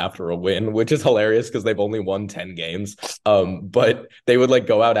drinks after a win, which is hilarious because they've only won 10 games. But they would like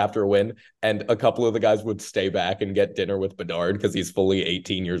go out after a win and a couple of the guys would stay back and get dinner with Bedard because he's fully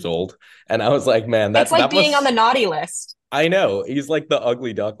 18 years old. And I was like, man, that's like being on the naughty list. I know. He's like the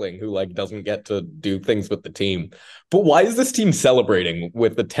ugly duckling who like doesn't get to do things with the team. But why is this team celebrating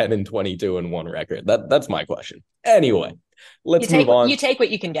with the 10-22-1 record? That's my question. Anyway, let's move on. You take what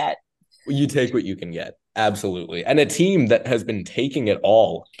you can get. You take what you can get. Absolutely. And a team that has been taking it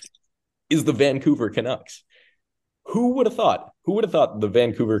all is the Vancouver Canucks. Who would have thought? Who would have thought the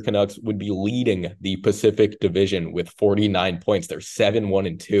Vancouver Canucks would be leading the Pacific Division with 49 points? They're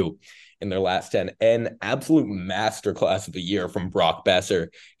 7-1-2 in their last 10. An absolute masterclass of the year from Brock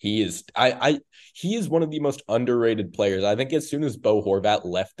Besser. He is one of the most underrated players. I think as soon as Bo Horvat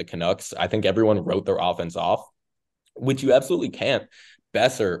left the Canucks, I think everyone wrote their offense off, which you absolutely can't.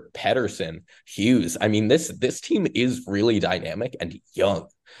 Besser, Pedersen, Hughes. I mean, this team is really dynamic and young.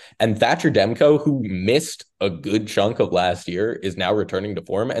 And Thatcher Demko, who missed a good chunk of last year, is now returning to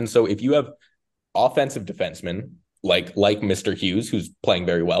form. And so if you have offensive defensemen like Mr. Hughes, who's playing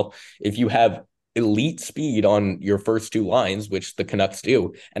very well, if you have elite speed on your first two lines, which the Canucks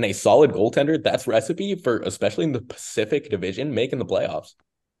do, and a solid goaltender, that's recipe for, especially in the Pacific Division, making the playoffs.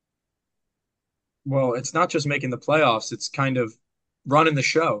 Well, it's not just making the playoffs, it's kind of running the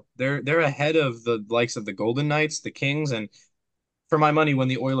show. They're ahead of the likes of the Golden Knights, the Kings, and for my money, when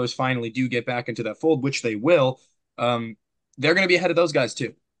the Oilers finally do get back into that fold, which they will, they're going to be ahead of those guys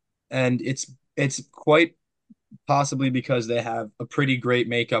too. And it's quite possibly because they have a pretty great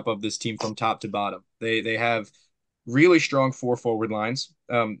makeup of this team from top to bottom. They have really strong four forward lines.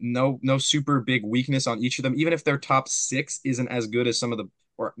 No super big weakness on each of them. Even if their top six isn't as good as some of the,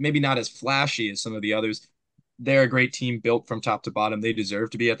 or maybe not as flashy as some of the others, they're a great team built from top to bottom. They deserve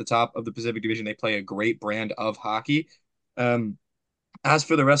to be at the top of the Pacific Division. They play a great brand of hockey. Um, as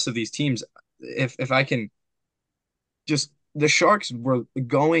for the rest of these teams, if I can just the Sharks were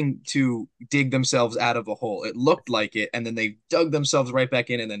going to dig themselves out of a hole. It looked like it, and then they dug themselves right back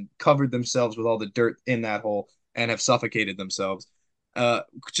in and then covered themselves with all the dirt in that hole and have suffocated themselves. To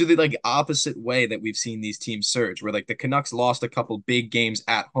the like opposite way that we've seen these teams surge, where like the Canucks lost a couple big games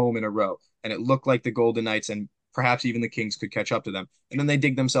at home in a row, and it looked like the Golden Knights and perhaps even the Kings could catch up to them. And then they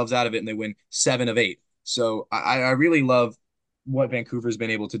dig themselves out of it and they win 7 of 8. So I really love what Vancouver's been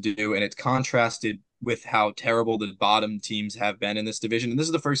able to do, and it's contrasted with how terrible the bottom teams have been in this division. And this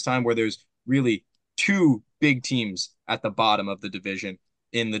is the first time where there's really two big teams at the bottom of the division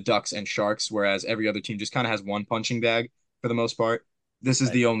in the Ducks and Sharks, whereas every other team just kind of has one punching bag for the most part. This is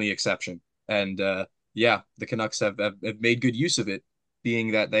Right. the only exception. And yeah, the Canucks have made good use of it,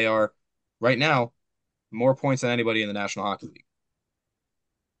 being that they are right now more points than anybody in the National Hockey League.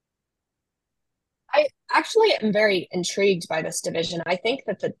 I actually am very intrigued by this division. I think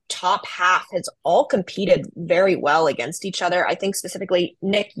that the top half has all competed very well against each other. I think specifically,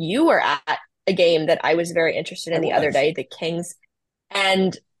 Nick, you were at a game that I was very interested I in the other was. day, the Kings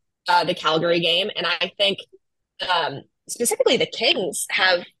and the Calgary game. And I think specifically the Kings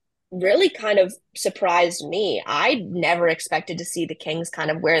have really kind of surprised me. I never expected to see the Kings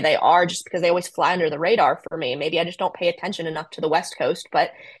kind of where they are just because they always fly under the radar for me. Maybe I just don't pay attention enough to the West Coast,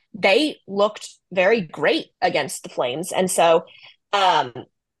 but they looked very great against the Flames. And so um,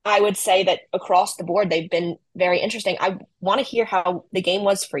 I would say that across the board, they've been very interesting. I want to hear how the game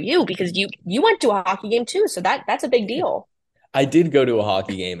was for you because you went to a hockey game too. So that's a big deal. I did go to a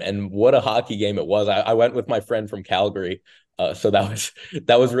hockey game, and what a hockey game it was. I went with my friend from Calgary, so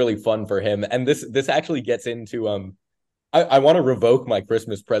that was really fun for him. And this actually gets into I want to revoke my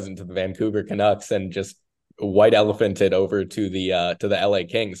Christmas present to the Vancouver Canucks and just white elephant it over to the LA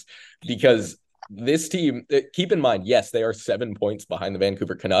Kings because this team, keep in mind, yes, they are 7 points behind the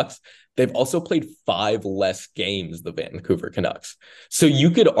Vancouver Canucks. They've also played 5 less games, the Vancouver Canucks. So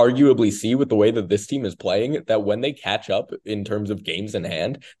you could arguably see with the way that this team is playing that when they catch up in terms of games in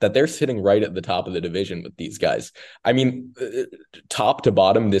hand, that they're sitting right at the top of the division with these guys. I mean, top to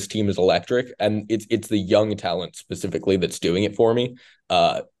bottom, this team is electric, and it's the young talent specifically that's doing it for me.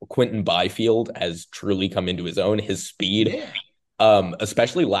 Quentin Byfield has truly come into his own. His speed, Yeah.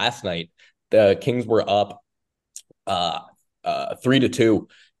 especially last night, the Kings were up 3-2,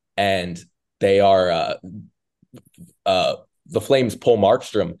 and they are the Flames pull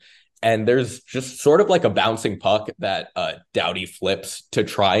Markstrom, and there's just sort of like a bouncing puck that Doughty flips to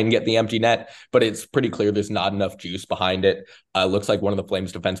try and get the empty net, but it's pretty clear there's not enough juice behind it. Looks like one of the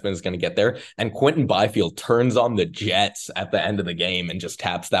Flames defensemen is going to get there, and Quentin Byfield turns on the Jets at the end of the game and just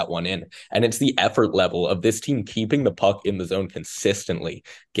taps that one in. And it's the effort level of this team keeping the puck in the zone consistently,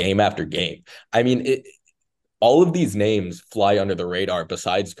 game after game. I mean, all of these names fly under the radar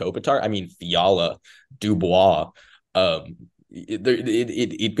besides Kopitar. I mean, Fiala, Dubois,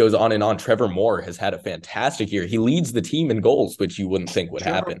 it goes on and on. Trevor Moore has had a fantastic year. He leads the team in goals, which you wouldn't think would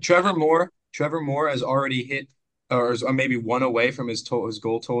happen. Trevor Moore has already hit or is maybe one away from his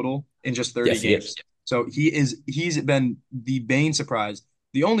goal total in just 30 Yes, he games. is. So he's been the main surprise.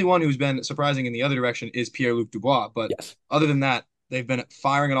 The only one who's been surprising in the other direction is Pierre-Luc Dubois. But Yes. other than that, They've been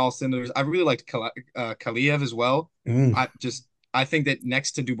firing on all cylinders. I really liked Kaliev as well. Mm. I think that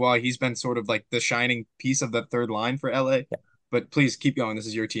next to Dubois, he's been sort of like the shining piece of that third line for LA. But please keep going. This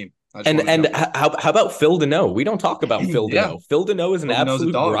is your team. I just And want to jump in. how about Phil Deneau? We don't talk about Phil Yeah, Deneau. Phil Deneau is an Golden Nose a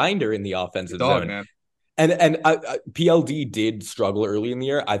absolute dog. grinder in the He's a offensive dog, zone. man. And PLD did struggle early in the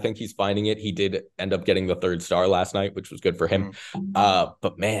year. I think he's finding it. He did end up getting the third star last night, which was good for him.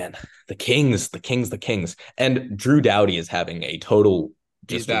 But man, the Kings. And Drew Doughty is having a total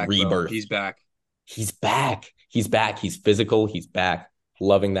He's just back, bro. rebirth. He's back. He's back. He's back. He's physical. He's back.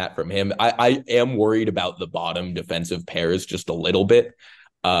 Loving that from him. I am worried about the bottom defensive pairs just a little bit.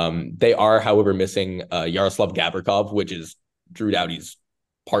 They are, however, missing Yaroslav Gavrikov, which is Drew Doughty's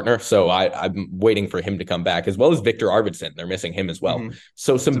partner. So I'm waiting for him to come back, as well as Victor Arvidsson. They're missing him as well.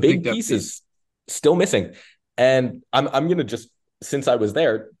 So some big pieces still missing. And I'm gonna just, since I was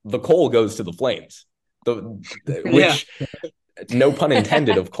there, the coal goes to the Flames. Which no pun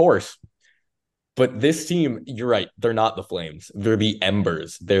intended, of course. But this team, you're right, they're not the Flames. They're the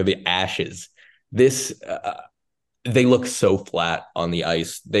embers. They're the ashes. They look so flat on the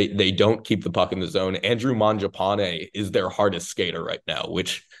ice. They don't keep the puck in the zone. Andrew Mangiapane is their hardest skater right now,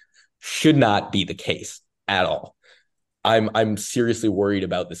 which should not be the case at all. I'm seriously worried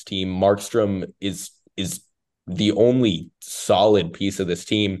about this team. Markstrom is the only solid piece of this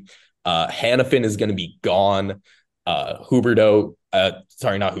team. Hannafin is going to be gone. Huberdeau,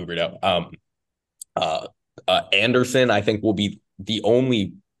 sorry, not Huberdeau. Anderson, I think, will be the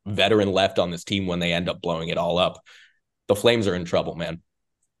only veteran left on this team when they end up blowing it all up. The Flames are in trouble, man.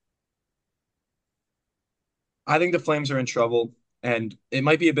 I think the Flames are in trouble, and it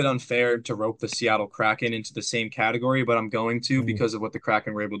might be a bit unfair to rope the Seattle Kraken into the same category, but I'm going to because of what the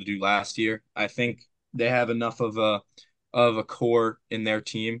Kraken were able to do last year. I think they have enough of a core in their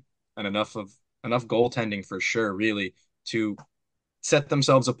team and enough goaltending for sure, really, to set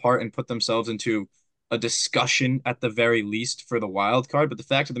themselves apart and put themselves into a discussion at the very least for the wild card. But the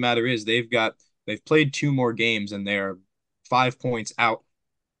fact of the matter is they've played 2 more games and they're 5 points out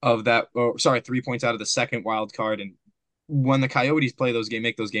of that, or sorry, 3 points out of the second wild card. And when the Coyotes play those games,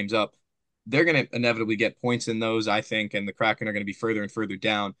 make those games up, they're going to inevitably get points in those, I think, and the Kraken are going to be further and further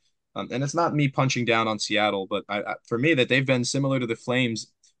down. And it's not me punching down on Seattle, but for me, that they've been similar to the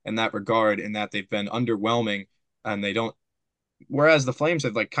Flames in that regard, in that they've been underwhelming and they don't. Whereas the Flames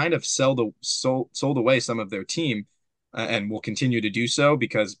have like kind of sold away some of their team, and will continue to do so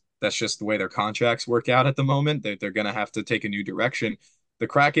because that's just the way their contracts work out at the moment. They're going to have to take a new direction. The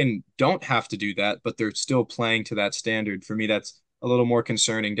Kraken don't have to do that, but they're still playing to that standard. For me, that's a little more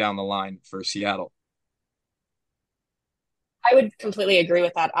concerning down the line for Seattle. I would completely agree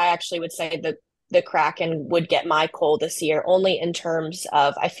with that. I actually would say that the Kraken would get my coal this year, only in terms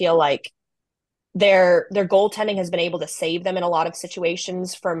of I feel like their goaltending has been able to save them in a lot of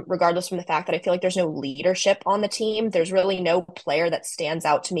situations, from regardless from the fact that I feel like there's no leadership on the team. There's really no player that stands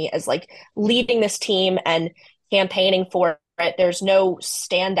out to me as like leading this team and campaigning for it. There's no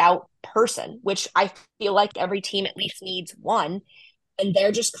standout person, which I feel like every team at least needs one. And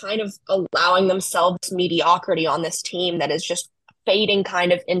they're just kind of allowing themselves mediocrity on this team that is just fading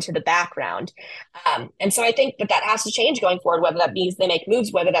kind of into the background. And so I think that has to change going forward, whether that means they make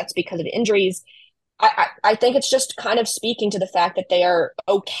moves, whether that's because of injuries. I think it's just kind of speaking to the fact that they are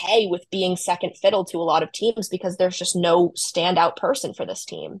okay with being second fiddle to a lot of teams because there's just no standout person for this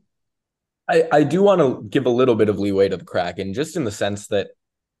team. I do want to give a little bit of leeway to the Kraken, just in the sense that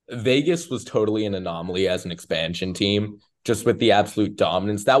Vegas was totally an anomaly as an expansion team, just with the absolute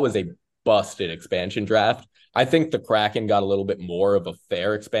dominance. That was a busted expansion draft. I think the Kraken got a little bit more of a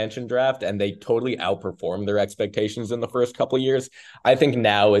fair expansion draft, and they totally outperformed their expectations in the first couple of years. I think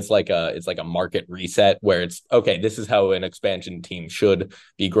now it's like a market reset where it's okay. This is how an expansion team should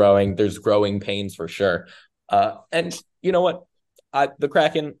be growing. There's growing pains for sure. And you know what? The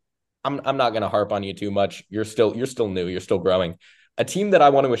Kraken, I'm not going to harp on you too much. You're still new. You're still growing. A team that I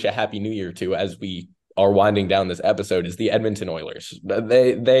want to wish a happy new year to as we are winding down this episode is the Edmonton Oilers.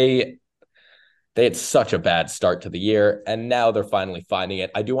 They had such a bad start to the year, and now they're finally finding it.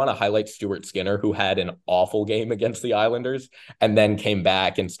 I do want to highlight Stuart Skinner, who had an awful game against the Islanders and then came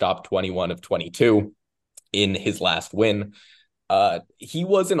back and stopped 21 of 22 in his last win. He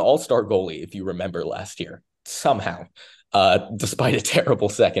was an all-star goalie, if you remember, last year, somehow, despite a terrible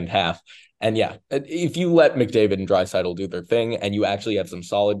second half. And yeah, if you let McDavid and Draisaitl do their thing and you actually have some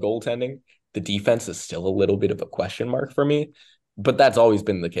solid goaltending, the defense is still a little bit of a question mark for me. But that's always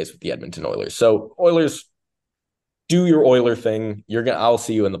been the case with the Edmonton Oilers. So Oilers, do your Oiler thing. I'll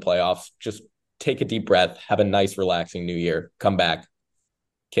see you in the playoffs. Just take a deep breath, have a nice, relaxing new year, come back,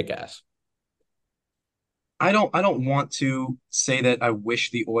 kick ass. I don't want to say that I wish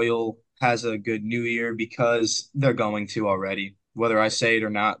the oil has a good new year because they're going to already. Whether I say it or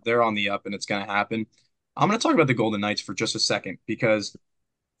not, they're on the up and it's going to happen. I'm going to talk about the Golden Knights for just a second because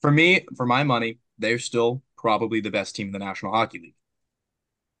for me, for my money, they're still probably the best team in the National Hockey League.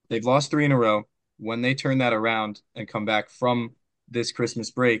 They've lost three in a row. When they turn that around and come back from this Christmas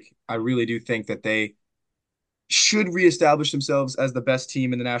break, I really do think that they should reestablish themselves as the best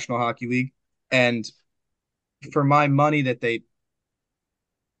team in the National Hockey League. And for my money,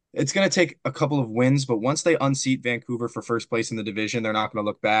 it's going to take a couple of wins, but once they unseat Vancouver for first place in the division, they're not going to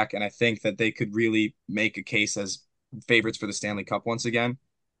look back. And I think that they could really make a case as favorites for the Stanley Cup once again.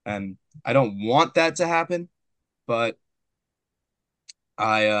 And I don't want that to happen, but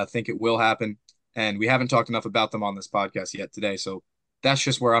I think it will happen. And we haven't talked enough about them on this podcast yet today. So that's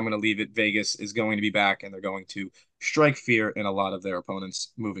just where I'm going to leave it. Vegas is going to be back, and they're going to strike fear in a lot of their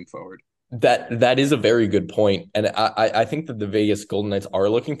opponents moving forward. That is a very good point. And I think that the Vegas Golden Knights are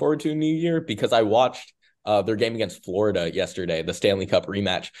looking forward to a new year because I watched their game against Florida yesterday, the Stanley Cup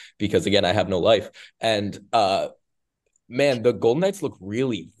rematch, because again, I have no life. And man, the Golden Knights look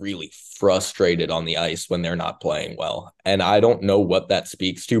really, really frustrated on the ice when they're not playing well. And I don't know what that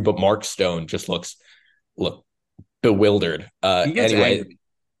speaks to, but Mark Stone just look bewildered. He gets Anyway, angry.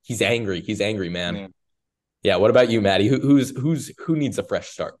 he's angry. He's angry, man. Yeah. Yeah. What about you, Maddie? Who needs a fresh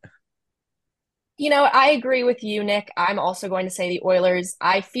start? I agree with you, Nick. I'm also going to say the Oilers.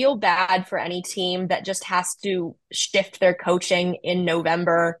 I feel bad for any team that just has to shift their coaching in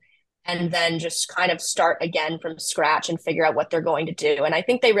November and then just kind of start again from scratch and figure out what they're going to do. And I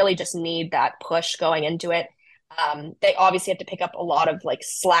think they really just need that push going into it. They obviously have to pick up a lot of like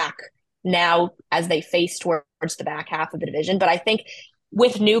slack now as they face towards the back half of the division. But I think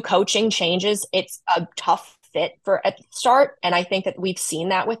with new coaching changes, it's a tough fit for at the start. And I think that we've seen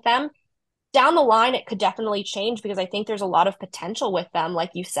that with them down the line, it could definitely change because I think there's a lot of potential with them.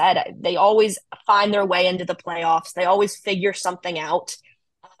 Like you said, they always find their way into the playoffs. They always figure something out.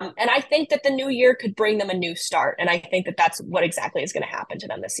 And I think that the new year could bring them a new start. And I think that that's what exactly is going to happen to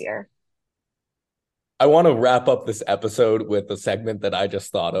them this year. I want to wrap up this episode with a segment that I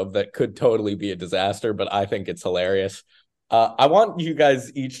just thought of that could totally be a disaster, but I think it's hilarious. I want you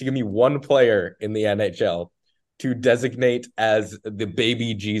guys each to give me one player in the NHL to designate as the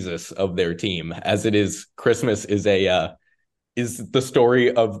baby Jesus of their team, as it is Christmas is the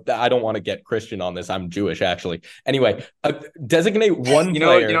story of. I don't want to get Christian on this. I'm Jewish, actually. Anyway, designate one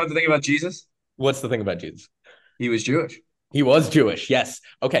player. You know what the thing about Jesus? What's the thing about Jesus? He was Jewish. He was Jewish, yes.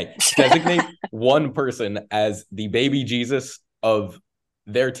 Okay, designate one person as the baby Jesus of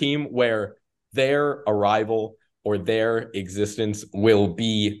their team where their arrival or their existence will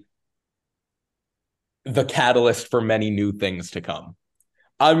be the catalyst for many new things to come.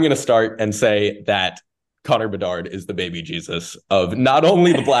 I'm going to start and say that Connor Bedard is the baby Jesus of not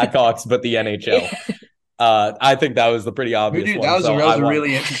only the Blackhawks, but the NHL. I think that was the pretty obvious Dude, one. that was a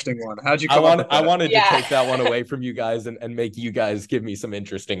really interesting one. How'd you come up with that? I wanted to take that one away from you guys and make you guys give me some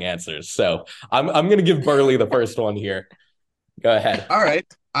interesting answers. So I'm going to give Birle the first one here. Go ahead. All right.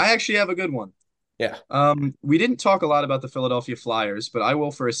 I actually have a good one. Yeah. We didn't talk a lot about the Philadelphia Flyers, but I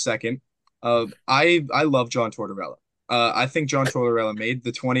will for a second. I love John Tortorella. I think John Tortorella made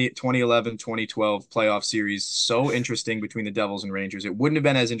the 2011-2012 playoff series so interesting between the Devils and Rangers. It wouldn't have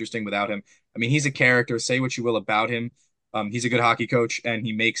been as interesting without him. I mean, he's a character. Say what you will about him. He's a good hockey coach, and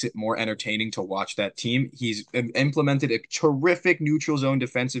he makes it more entertaining to watch that team. He's implemented a terrific neutral zone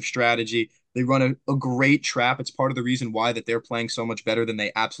defensive strategy. They run a great trap. It's part of the reason why that they're playing so much better than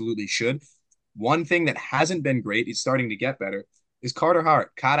they absolutely should. One thing that hasn't been great, it's starting to get better, is Carter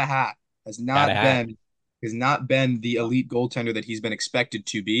Hart. Carter Hart has not been the elite goaltender that he's been expected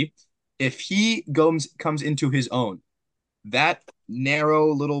to be. If he comes into his own, that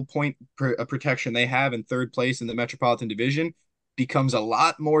narrow little point protection they have in third place in the Metropolitan Division becomes a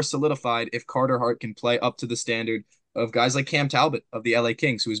lot more solidified if Carter Hart can play up to the standard of guys like Cam Talbot of the LA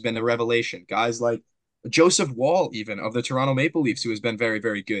Kings, who has been a revelation, guys like Joseph Wall, even of the Toronto Maple Leafs, who has been very,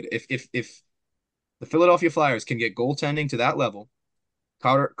 very good. If the Philadelphia Flyers can get goaltending to that level,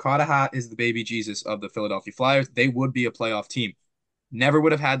 Carter Hart is the baby Jesus of the Philadelphia Flyers. They would be a playoff team. Never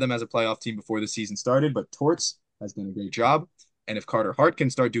would have had them as a playoff team before the season started, but Torts has done a great job. And if Carter Hart can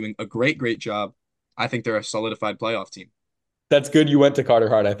start doing a great, great job, I think they're a solidified playoff team. That's good. You went to Carter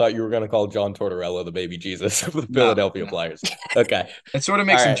Hart. I thought you were going to call John Tortorella the baby Jesus of the Philadelphia Flyers. Okay. It sort of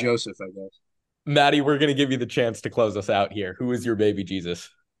makes him Joseph, I guess. Maddie, we're going to give you the chance to close us out here. Who is your baby Jesus?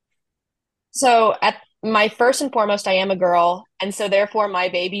 So at my first and foremost, I am a girl. And so therefore my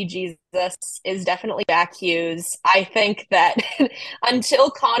baby Jesus is definitely Jack Hughes. I think that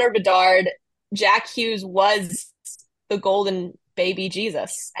until Connor Bedard Jack Hughes was the golden baby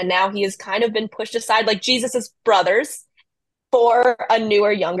Jesus, and now he has kind of been pushed aside like Jesus's brothers for a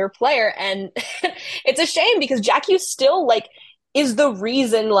newer, younger player. And it's a shame because Jack Hughes still like is the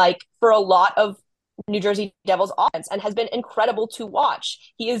reason like for a lot of New Jersey Devils offense and has been incredible to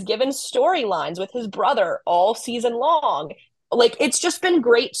watch. He is given storylines with his brother all season long. Like it's just been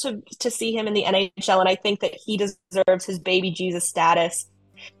great to see him in the NHL, and I think that he deserves his baby Jesus status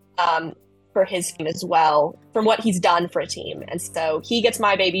for his team as well, from what he's done for a team. And so he gets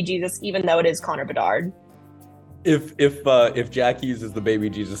my baby Jesus, even though it is Connor Bedard. If Jack Hughes is the baby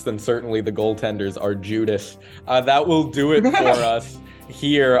Jesus, then certainly the goaltenders are Judas. That will do it for us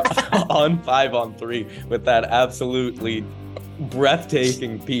here on 5-on-3 with that absolutely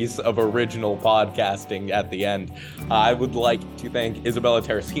breathtaking piece of original podcasting at the end. I would like to thank Isabella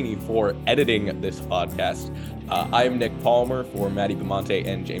Terracini for editing this podcast. I am Nick Palmer for Maddie Bimonte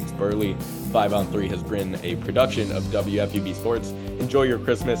and James Birle. 5-on-3 has been a production of WFUB Sports. Enjoy your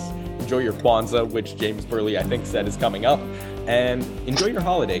Christmas. Enjoy your Kwanzaa, which James Birle, I think, said is coming up. And enjoy your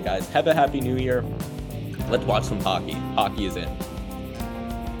holiday, guys. Have a happy new year. Let's watch some hockey. Hockey is in.